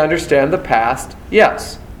 Do they understand the past?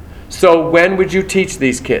 Yes. So when would you teach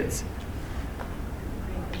these kids?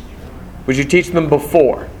 Would you teach them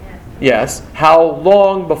before? Yes. How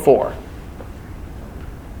long before?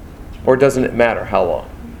 Or doesn't it matter how long?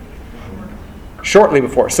 Shortly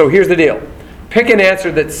before. So here's the deal. Pick an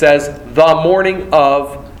answer that says the morning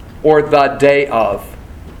of or the day of.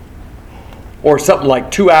 Or something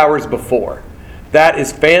like 2 hours before. That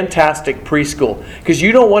is fantastic preschool. Because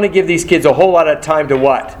you don't want to give these kids a whole lot of time to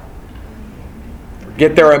what?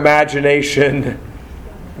 Get their imagination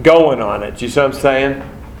going on it. You see what I'm saying?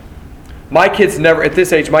 My kids never, at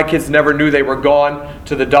this age, my kids never knew they were gone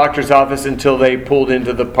to the doctor's office until they pulled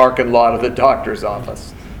into the parking lot of the doctor's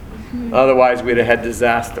office. Otherwise, we'd have had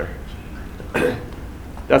disaster.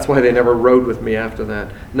 That's why they never rode with me after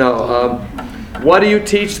that. No, what do you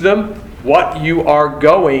teach them? What you are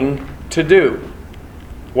going to do.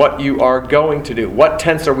 What you are going to do. What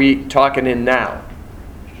tense are we talking in now?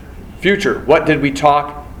 Future. What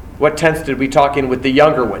tense did we talk in with the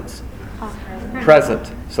younger ones? Present.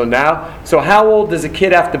 So how old does a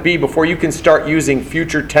kid have to be before you can start using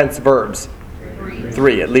future tense verbs?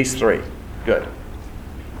 3, at least 3. Good.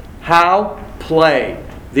 How? Play.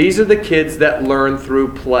 These are the kids that learn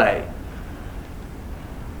through play.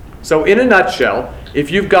 So in a nutshell, if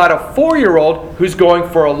you've got a 4-year-old who's going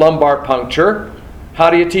for a lumbar puncture, how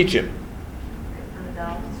do you teach him?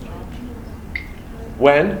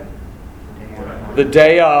 When? The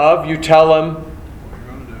day of, you tell him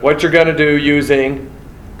what you're going to do using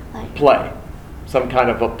play. Some kind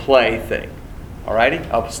of a play thing. Alrighty?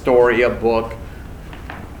 A story, a book,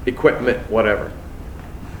 equipment, whatever.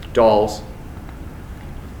 Dolls.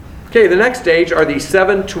 Okay, the next stage are the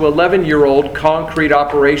 7 to 11-year-old concrete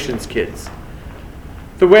operations kids.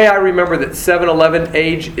 The way I remember that 7-Eleven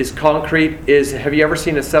age is concrete is, have you ever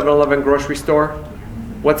seen a 7-Eleven grocery store?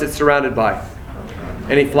 What's it surrounded by?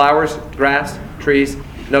 Any flowers, grass, trees?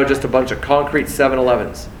 No, just a bunch of concrete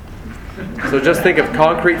 7-Elevens. So just think of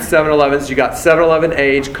concrete 7-Elevens. You got 7-Eleven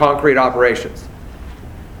age concrete operations.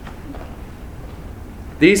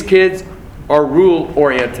 These kids are rule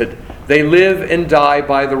oriented. They live and die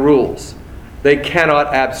by the rules. They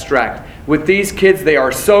cannot abstract. With these kids, they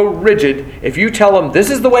are so rigid. If you tell them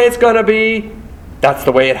this is the way it's going to be, that's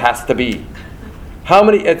the way it has to be. How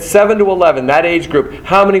many, at 7 to 11, that age group,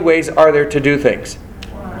 how many ways are there to do things?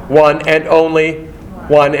 One, and only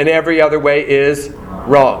one, and every other way is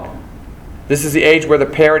wrong. This is the age where the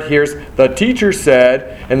parent hears, the teacher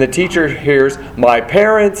said, and the teacher hears, my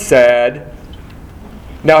parents said.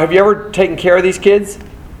 Now, have you ever taken care of these kids,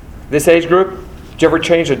 this age group? Did you ever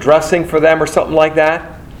change a dressing for them or something like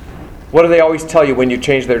that? What do they always tell you when you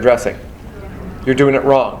change their dressing? You're doing it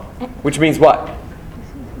wrong. Which means what?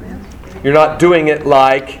 You're not doing it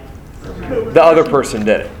like the other person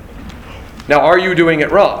did it. Now, are you doing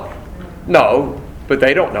it wrong? No, but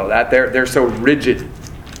they don't know that. They're so rigid.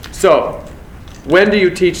 So, when do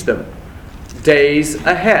you teach them? Days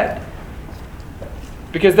ahead.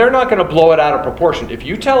 Because they're not going to blow it out of proportion. If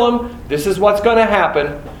you tell them this is what's going to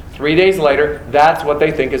happen, 3 days later, that's what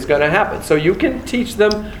they think is going to happen. So you can teach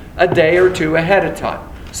them a day or two ahead of time.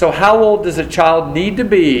 So how old does a child need to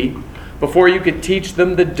be before you could teach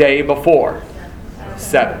them the day before?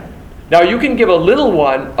 7. Now you can give a little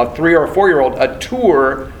one, a 3 or 4-year-old, a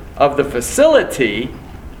tour of the facility.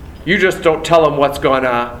 You just don't tell them what's going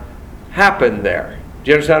to happen there.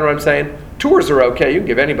 Do you understand what I'm saying? Tours are okay. You can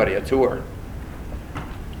give anybody a tour.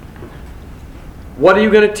 What are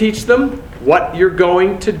you going to teach them? What you're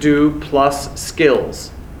going to do plus skills.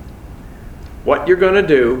 What you're going to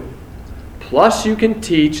do, plus you can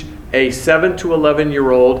teach a 7 to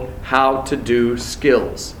 11-year-old how to do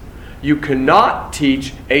skills. You cannot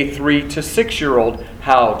teach a 3 to 6-year-old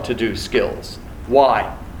how to do skills.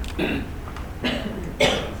 Why?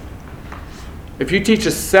 If you teach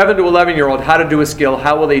a 7 to 11-year-old how to do a skill,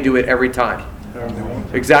 how will they do it every time?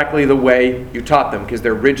 Exactly the way you taught them, because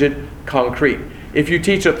they're rigid, concrete. If you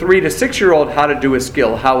teach a 3 to 6-year-old how to do a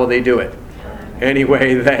skill, how will they do it? Any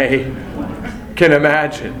way they can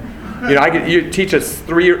imagine. You know, you teach a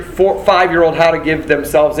 3 or 4, 5-year-old how to give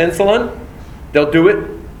themselves insulin, they'll do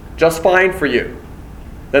it just fine for you.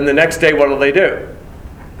 Then the next day, what will they do?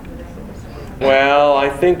 Well, I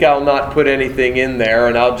think I'll not put anything in there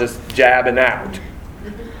and I'll just jab and out.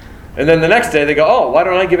 And then the next day they go, oh, why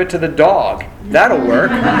don't I give it to the dog? That'll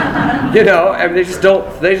work. You know, and they just don't,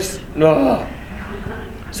 ugh.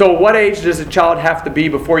 So what age does a child have to be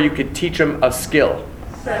before you could teach them a skill?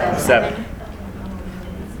 7.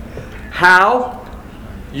 How?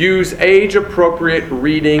 Use age-appropriate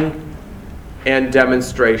reading and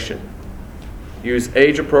demonstration. Use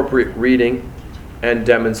age-appropriate reading and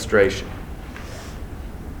demonstration.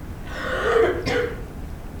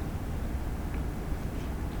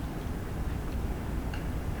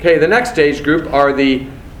 Okay, the next age group are the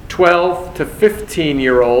 12 to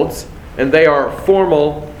 15-year-olds, and they are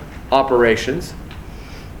formal operations.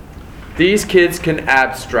 These kids can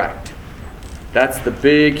abstract. That's the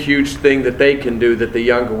big, huge thing that they can do that the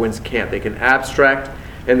younger ones can't. They can abstract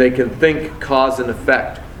and they can think cause and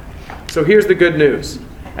effect. So here's the good news.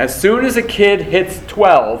 As soon as a kid hits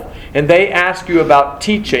 12 and they ask you about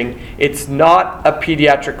teaching, it's not a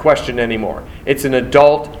pediatric question anymore. It's an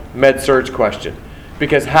adult med-surg question.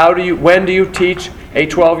 Because when do you teach a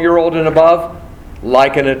 12-year-old and above?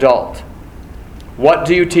 Like an adult. What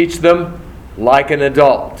do you teach them? Like an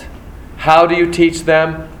adult. How do you teach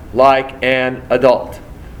them? Like an adult.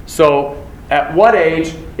 So, at what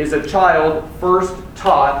age is a child first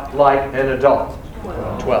taught like an adult?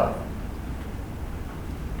 12.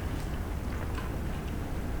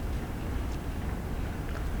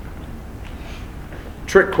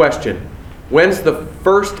 Trick question. When's the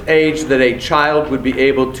first age that a child would be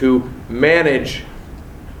able to manage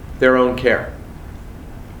their own care?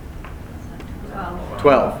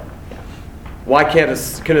 12. Why can a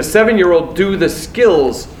 7-year-old do the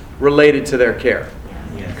skills related to their care?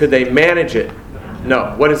 Could they manage it?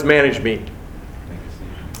 No. What does manage mean?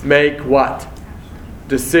 Make what?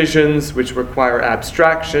 Decisions which require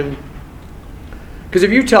abstraction. Because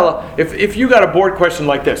if you got a board question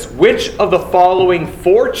like this, which of the following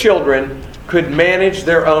 4 children could manage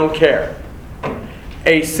their own care?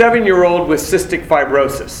 A 7-year-old with cystic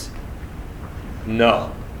fibrosis?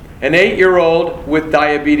 No. An 8-year-old with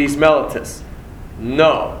diabetes mellitus?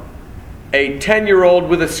 No. A 10-year-old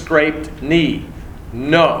with a scraped knee?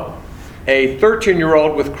 No. A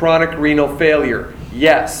 13-year-old with chronic renal failure?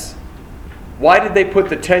 Yes. Why did they put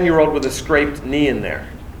the 10-year-old with a scraped knee in there?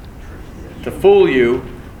 To fool you,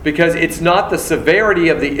 because it's not the severity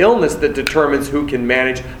of the illness that determines who can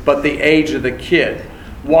manage, but the age of the kid.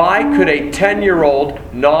 Why could a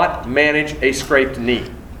 10-year-old not manage a scraped knee?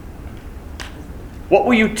 What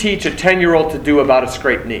will you teach a 10-year-old to do about a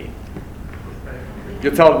scraped knee?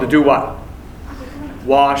 You'll tell them to do what?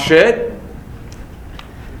 Wash it,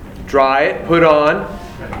 dry it, put on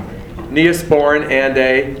Neosporin and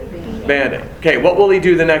a Band-Aid. Okay, what will he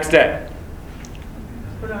do the next day?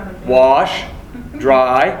 Wash,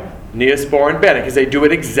 dry, Neosporin, Band-Aid, because they do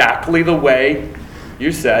it exactly the way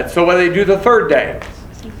you said. So what do they do the third day?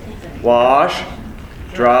 Wash,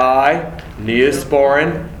 dry,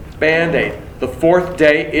 Neosporin, Band-Aid. The fourth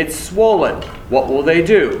day, it's swollen. What will they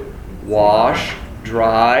do? Wash,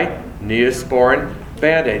 dry, Neosporin,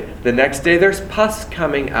 Band-Aid. The next day, there's pus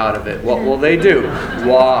coming out of it. What will they do?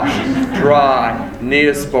 Wash, dry,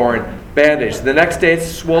 Neosporin, Band-Aids. The next day,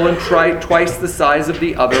 it's swollen twice the size of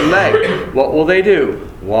the other leg. What will they do?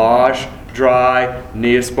 Wash, dry,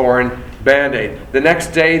 Neosporin, Band-Aid. The next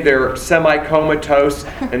day, they're semi-comatose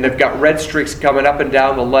and they've got red streaks coming up and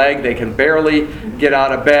down the leg. They can barely get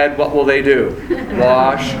out of bed. What will they do?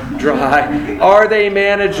 Wash, dry. Are they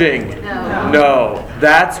managing? No.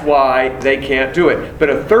 That's why they can't do it.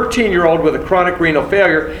 But a 13-year-old with a chronic renal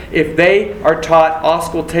failure, if they are taught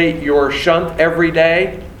auscultate your shunt every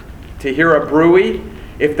day to hear a bruit,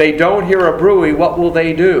 if they don't hear a bruit, what will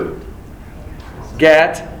they do?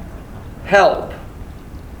 Get help.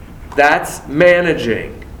 That's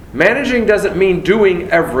managing. Managing doesn't mean doing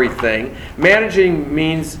everything. Managing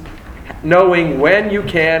means knowing when you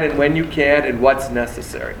can and when you can't and what's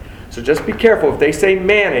necessary. So just be careful. If they say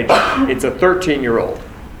manage, it's a 13-year-old.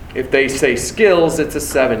 If they say skills, it's a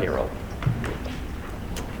 7-year-old.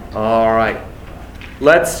 All right.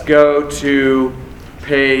 Let's go to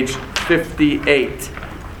page 58.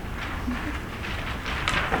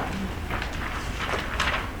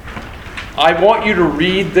 I want you to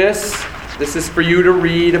read this. This is for you to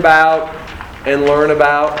read about and learn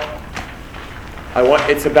about.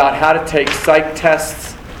 It's about how to take psych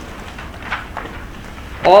tests.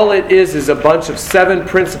 All it is a bunch of 7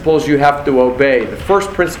 principles you have to obey. The first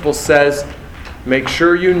principle says, make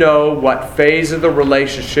sure you know what phase of the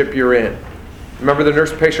relationship you're in. Remember the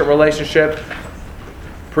nurse-patient relationship?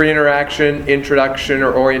 Pre-interaction, introduction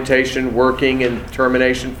or orientation, working, and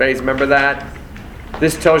termination phase. Remember that?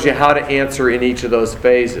 This tells you how to answer in each of those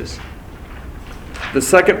phases. The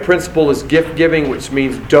second principle is gift giving, which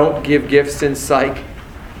means don't give gifts in psych.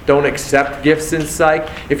 Don't accept gifts in psych.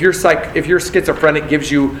 If your schizophrenic gives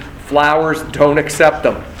you flowers, don't accept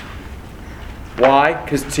them. Why?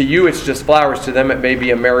 Because to you it's just flowers. To them it may be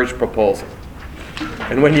a marriage proposal.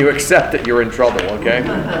 And when you accept it, you're in trouble, okay?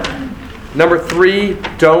 Number 3,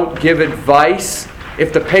 don't give advice.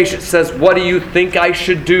 If the patient says, what do you think I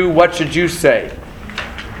should do? What should you say?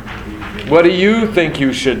 What do you think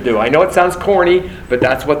you should do? I know it sounds corny, but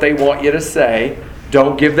that's what they want you to say.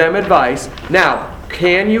 Don't give them advice. Now,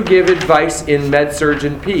 can you give advice in med-surg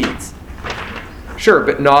and peds? Sure,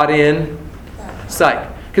 but not in psych.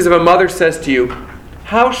 Because if a mother says to you,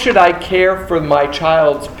 how should I care for my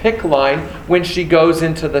child's PICC line when she goes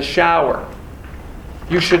into the shower?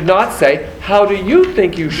 You should not say, how do you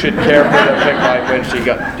think you should care for the PICC line when she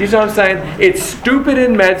goes? Do you know what I'm saying? It's stupid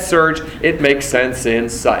in med-surg. It makes sense in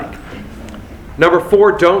psych. Number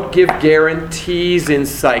 4, don't give guarantees in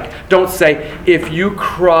psych. Don't say, if you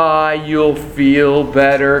cry, you'll feel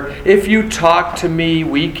better. If you talk to me,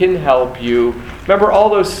 we can help you. Remember, all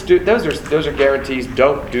those are guarantees.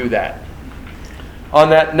 Don't do that. On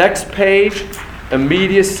that next page,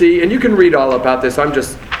 immediacy, and you can read all about this. I'm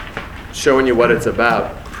just showing you what it's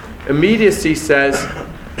about. Immediacy says,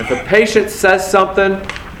 if a patient says something,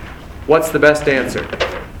 what's the best answer?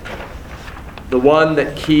 The one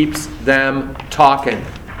that keeps them talking.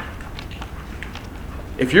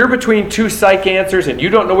 If you're between 2 psych answers and you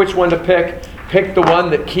don't know which one to pick the one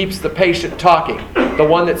that keeps the patient talking. The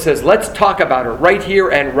one that says, let's talk about it right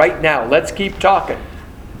here and right now. Let's keep talking.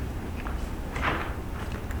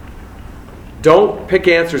 Don't pick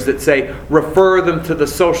answers that say, refer them to the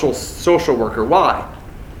social worker. Why?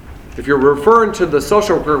 If you're referring to the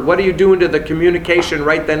social worker, what are you doing to the communication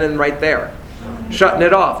right then and right there? Shutting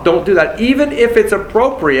it off. Don't do that. Even if it's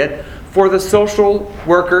appropriate for the social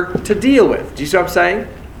worker to deal with. Do you see what I'm saying?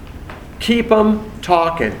 Keep them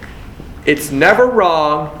talking. It's never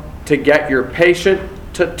wrong to get your patient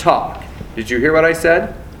to talk. Did you hear what I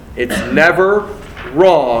said? It's never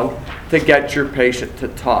wrong to get your patient to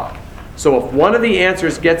talk. So if one of the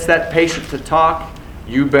answers gets that patient to talk,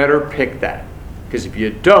 you better pick that. Because if you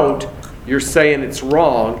don't, you're saying it's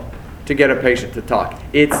wrong to get a patient to talk.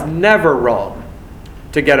 It's never wrong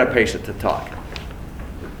to get a patient to talk.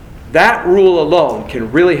 That rule alone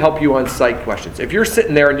can really help you on psych questions. If you're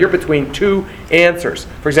sitting there and you're between two answers,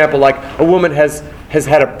 for example, like a woman has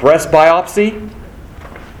had a breast biopsy,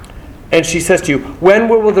 and she says to you, when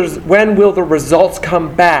will the results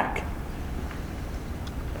come back?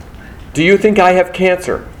 Do you think I have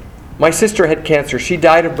cancer? My sister had cancer. She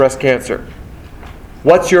died of breast cancer.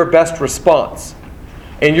 What's your best response?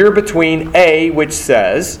 And you're between A, which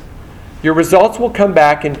says, your results will come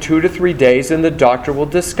back in 2 to 3 days and the doctor will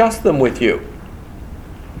discuss them with you.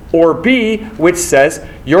 Or B, which says,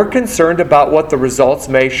 you're concerned about what the results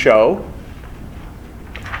may show.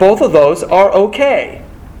 Both of those are okay.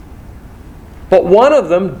 But one of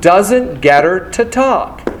them doesn't get her to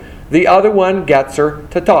talk. The other one gets her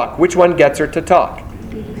to talk. Which one gets her to talk?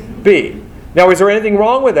 B. Now, is there anything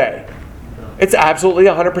wrong with A? It's absolutely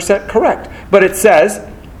 100% correct. But it says,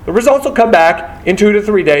 the results will come back in 2 to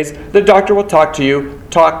 3 days. The doctor will talk to you.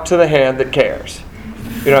 Talk to the hand that cares.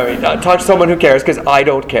 You know what I mean? Talk to someone who cares, because I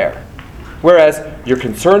don't care. Whereas you're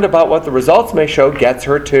concerned about what the results may show gets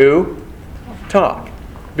her to talk.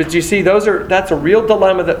 But you see, that's a real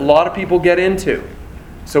dilemma that a lot of people get into.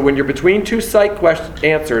 So when you're between two psych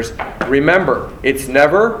answers, remember, it's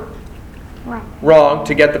never wrong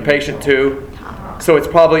to get the patient to, so it's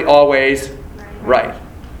probably always right.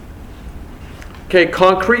 Okay,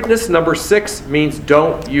 concreteness number 6 means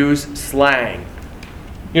don't use slang.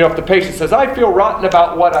 You know, if the patient says, I feel rotten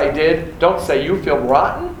about what I did, don't say you feel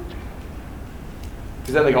rotten.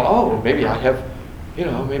 Because then they go, oh, maybe I have,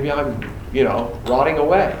 maybe I'm, rotting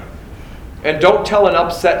away. And don't tell an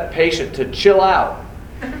upset patient to chill out.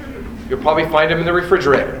 You'll probably find him in the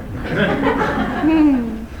refrigerator.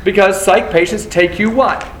 Because psych patients take you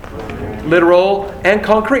what? Literal and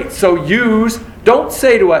concrete. So don't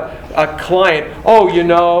say to a client, oh,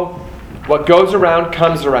 what goes around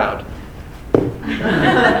comes around.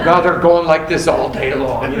 Now they're going like this all day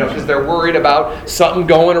long, because they're worried about something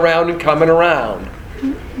going around and coming around.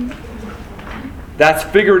 That's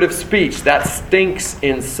figurative speech. That stinks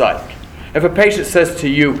in psych. If a patient says to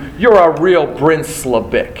you, you're a real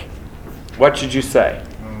Brinslabik, what should you say?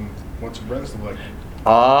 What's a Brinslabik?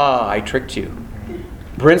 Ah, I tricked you.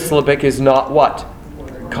 Brinslabik is not what?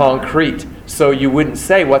 Concrete. So you wouldn't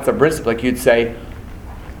say, what's a Brinslabik? You'd say,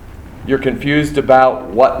 you're confused about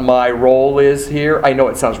what my role is here. I know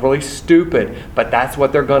it sounds really stupid, but that's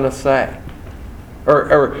what they're going to say.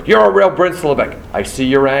 Or you're a real Brinslabik. I see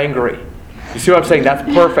you're angry. You see what I'm saying? That's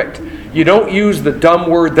perfect. You don't use the dumb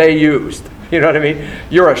word they used. You know what I mean?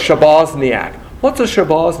 You're a Shabazniak. What's a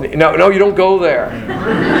Shabazniak? No, you don't go there.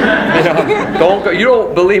 Don't go. You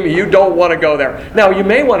don't believe me. You don't want to go there. Now, you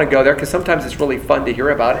may want to go there because sometimes it's really fun to hear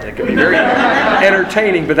about it. And it can be very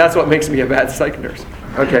entertaining, but that's what makes me a bad psych nurse.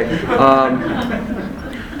 Okay.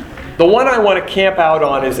 The one I want to camp out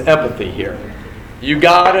on is empathy here. You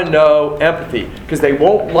got to know empathy because they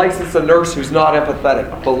won't license a nurse who's not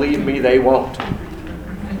empathetic. Believe me, they won't.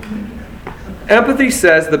 Empathy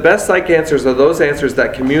says the best psych answers are those answers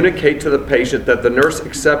that communicate to the patient that the nurse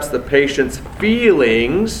accepts the patient's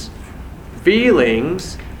feelings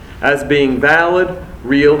as being valid,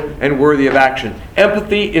 real, and worthy of action.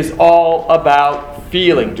 Empathy is all about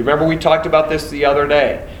feeling. Do you remember we talked about this the other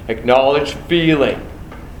day? Acknowledge feeling.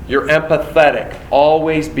 You're empathetic.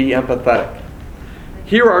 Always be empathetic.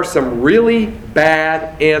 Here are some really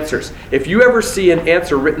bad answers. If you ever see an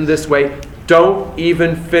answer written this way, don't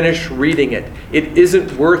even finish reading it. It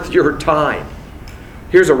isn't worth your time.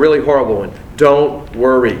 Here's a really horrible one. Don't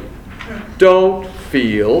worry. Don't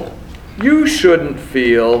feel. You shouldn't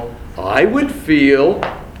feel. I would feel.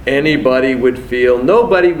 Anybody would feel.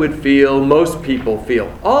 Nobody would feel. Most people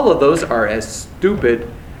feel. All of those are as stupid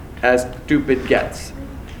gets.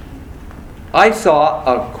 I saw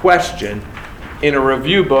a question in a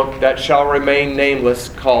review book that shall remain nameless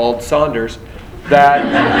called Saunders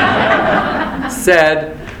that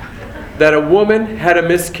said that a woman had a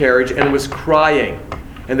miscarriage and was crying.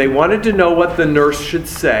 And they wanted to know what the nurse should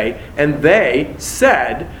say. And they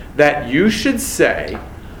said that you should say,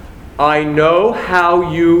 I know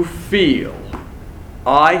how you feel.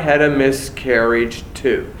 I had a miscarriage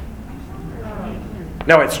too.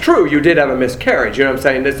 Now, it's true, you did have a miscarriage. You know what I'm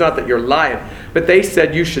saying? It's not that you're lying. But they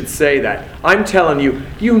said you should say that. I'm telling you,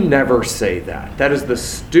 you never say that. That is the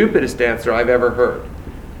stupidest answer I've ever heard.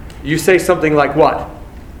 You say something like what?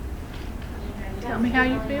 Tell me how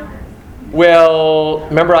you feel. Well,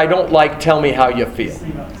 remember, I don't like tell me how you feel.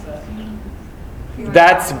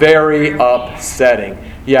 That's very upsetting.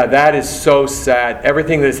 Yeah, that is so sad.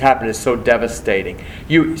 Everything that has happened is so devastating.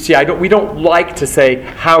 You see, we don't like to say,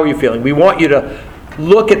 how are you feeling? We want you to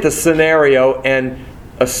look at the scenario and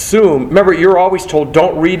assume. Remember, you're always told,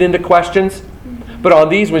 don't read into questions. But on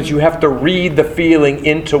these ones, you have to read the feeling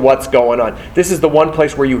into what's going on. This is the one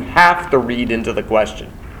place where you have to read into the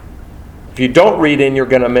question. If you don't read in, you're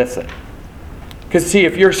going to miss it. Because see,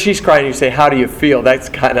 if she's crying and you say, how do you feel? That's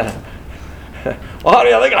kind of, well, how do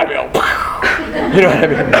you think I feel? You know what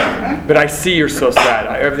I mean? But I see you're so sad.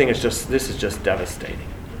 This is just devastating.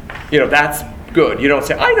 That's good. You don't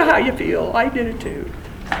say, I know how you feel. I did it too.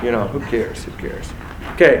 Who cares? Who cares?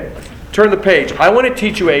 Okay, turn the page. I want to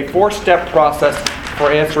teach you a 4-step process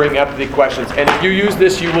for answering empathy questions. And if you use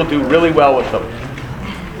this, you will do really well with them.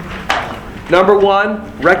 Number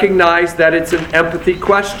 1, recognize that it's an empathy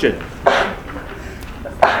question.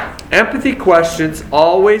 Empathy questions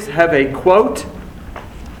always have a quote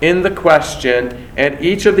in the question, and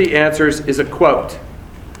each of the answers is a quote.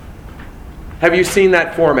 Have you seen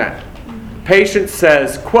that format? Patient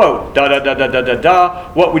says, quote, da da da da da da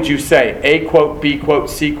da. What would you say? A quote, B quote,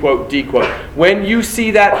 C quote, D quote. When you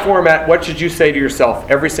see that format, what should you say to yourself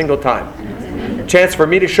every single time? Chance for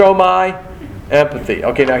me to show my empathy.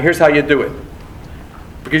 Okay, now here's how you do it.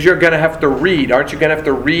 Because you're going to have to read. Aren't you going to have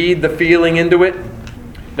to read the feeling into it?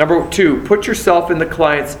 Number 2, put yourself in the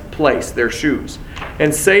client's place, their shoes,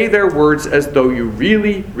 and say their words as though you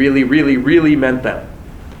really, really, really, really meant them.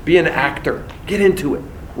 Be an actor. Get into it.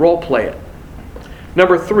 Role play it.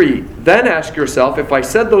 Number 3, then ask yourself, if I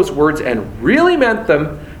said those words and really meant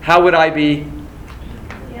them, how would I be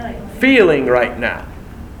feeling right now?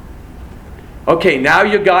 Okay, now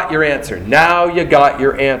you got your answer. Now you got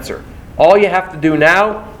your answer. All you have to do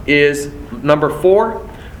now is, number 4,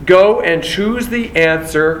 go and choose the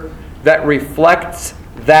answer that reflects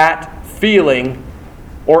that feeling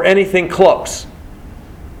or anything close.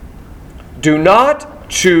 Do not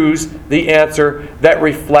choose the answer that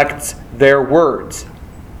reflects their words.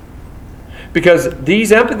 Because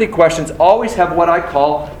these empathy questions always have what I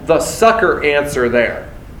call the sucker answer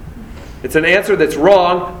there. It's an answer that's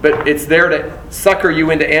wrong, but it's there to sucker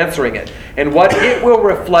you into answering it. And what it will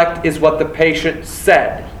reflect is what the patient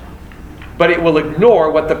said. But it will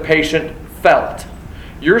ignore what the patient felt.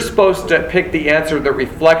 You're supposed to pick the answer that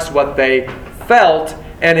reflects what they felt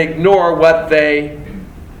and ignore what they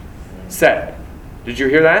said. Did you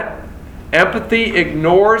hear that? Empathy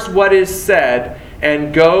ignores what is said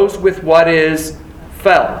and goes with what is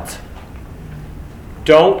felt.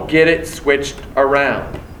 Don't get it switched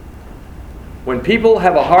around. When people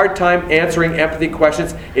have a hard time answering empathy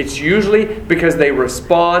questions, it's usually because they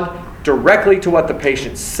respond directly to what the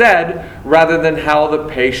patient said rather than how the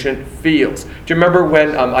patient feels. Do you remember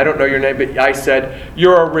when, I don't know your name, but I said,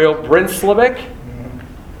 you're a real Brinslovic?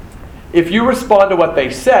 If you respond to what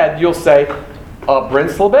they said, you'll say, a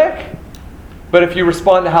Brinslovic? But if you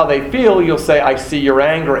respond to how they feel, you'll say, I see you're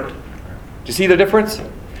angry. Do you see the difference?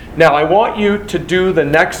 Now, I want you to do the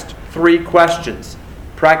next 3 questions,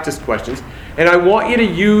 practice questions, and I want you to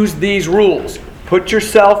use these rules. Put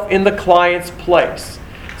yourself in the client's place.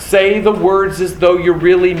 Say the words as though you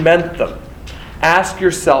really meant them. Ask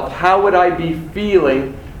yourself, how would I be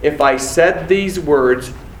feeling if I said these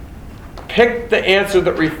words? Pick the answer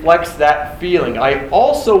that reflects that feeling. I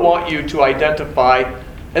also want you to identify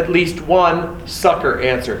at least one sucker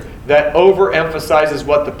answer that overemphasizes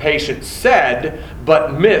what the patient said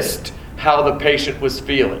but missed how the patient was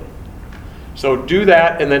feeling. So do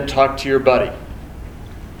that and then talk to your buddy.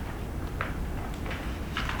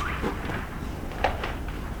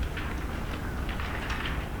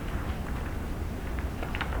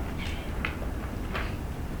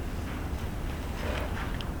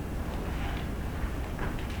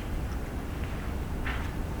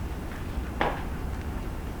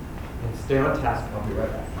 Stay on task. I'll be right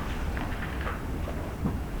back.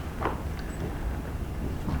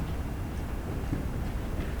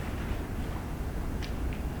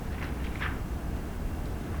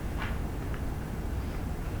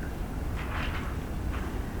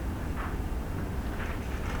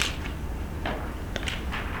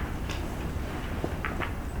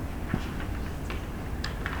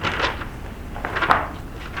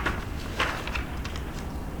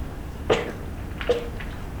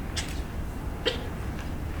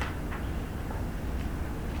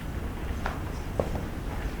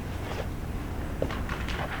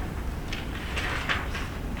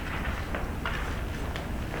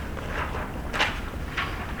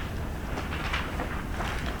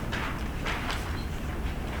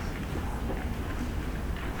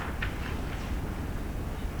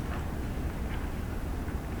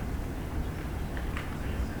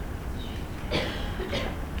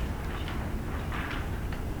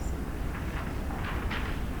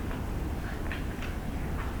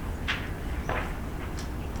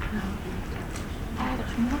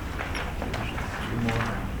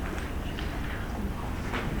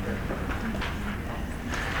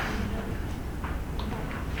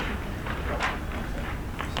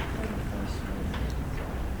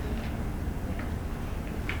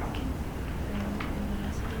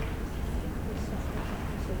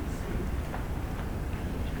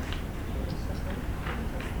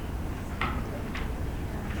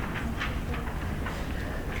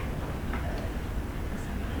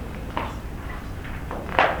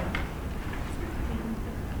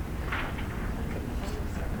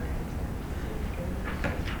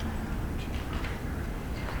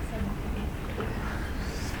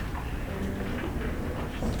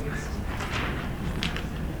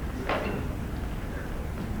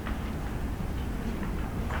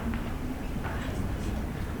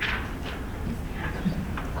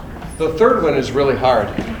 The third one is really hard.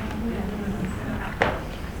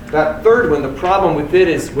 That third one, the problem with it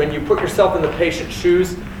is when you put yourself in the patient's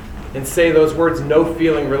shoes and say those words, no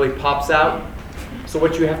feeling really pops out. So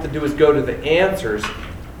what you have to do is go to the answers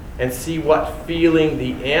and see what feeling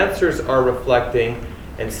the answers are reflecting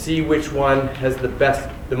and see which one has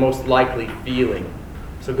the most likely feeling.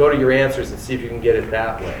 So go to your answers and see if you can get it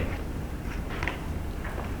that way.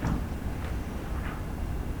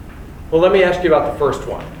 Well, let me ask you about the first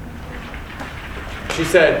one. She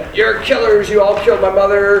said, "You're killers, you all killed my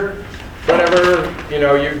mother, whatever,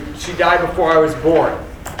 she died before I was born."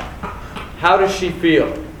 How does she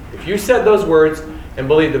feel? If you said those words and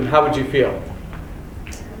believed them, how would you feel?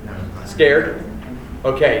 Scared?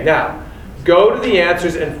 Okay, now, go to the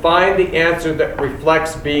answers and find the answer that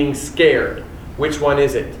reflects being scared. Which one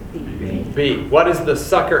is it? B. What is the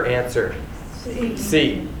sucker answer?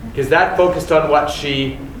 C. Because that focused on what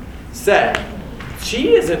she said.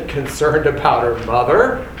 She isn't concerned about her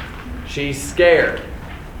mother. She's scared.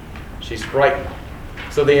 She's frightened.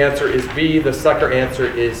 So the answer is B. The sucker answer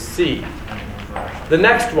is C. The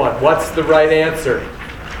next one, what's the right answer?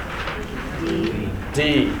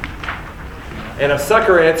 D. And a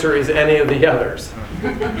sucker answer is any of the others.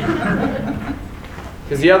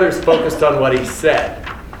 Because the others focused on what he said.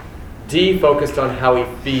 D focused on how he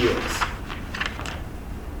feels.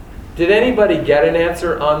 Did anybody get an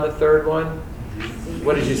answer on the third one?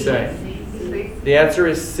 What did you say? The answer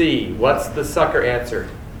is C. What's the sucker answer?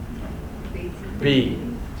 B.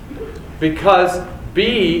 Because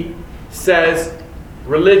B says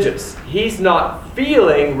religious. He's not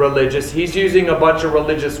feeling religious. He's using a bunch of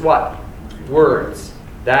religious what? Words.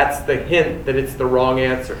 That's the hint that it's the wrong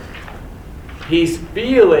answer. He's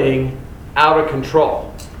feeling out of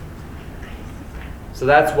control. So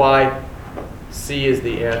that's why C is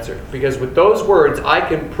the answer. Because with those words, I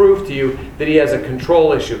can prove to you that he has a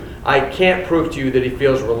control issue. I can't prove to you that he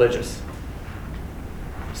feels religious.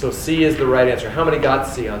 So C is the right answer. How many got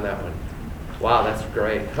C on that one? Wow, that's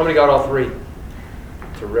great. How many got all three?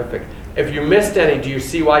 Terrific. If you missed any, do you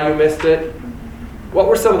see why you missed it? What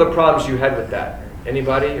were some of the problems you had with that?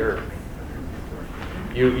 Anybody? Or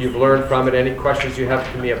you've learned from it? Any questions you have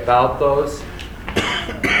to me about those?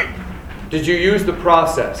 Did you use the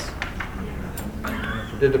process?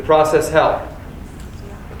 Did the process help?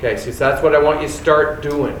 Okay, so that's what I want you to start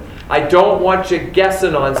doing. I don't want you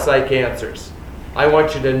guessing on psych answers. I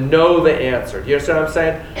want you to know the answer. You understand what I'm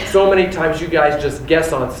saying? So many times you guys just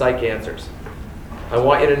guess on psych answers. I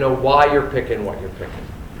want you to know why you're picking what you're picking.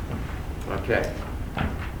 Okay.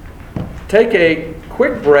 Take a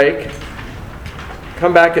quick break.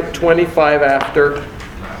 Come back at 25 after.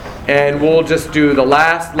 And we'll just do the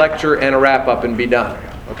last lecture and a wrap up and be done.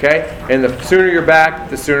 Okay? And the sooner you're back,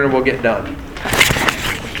 the sooner we'll get done.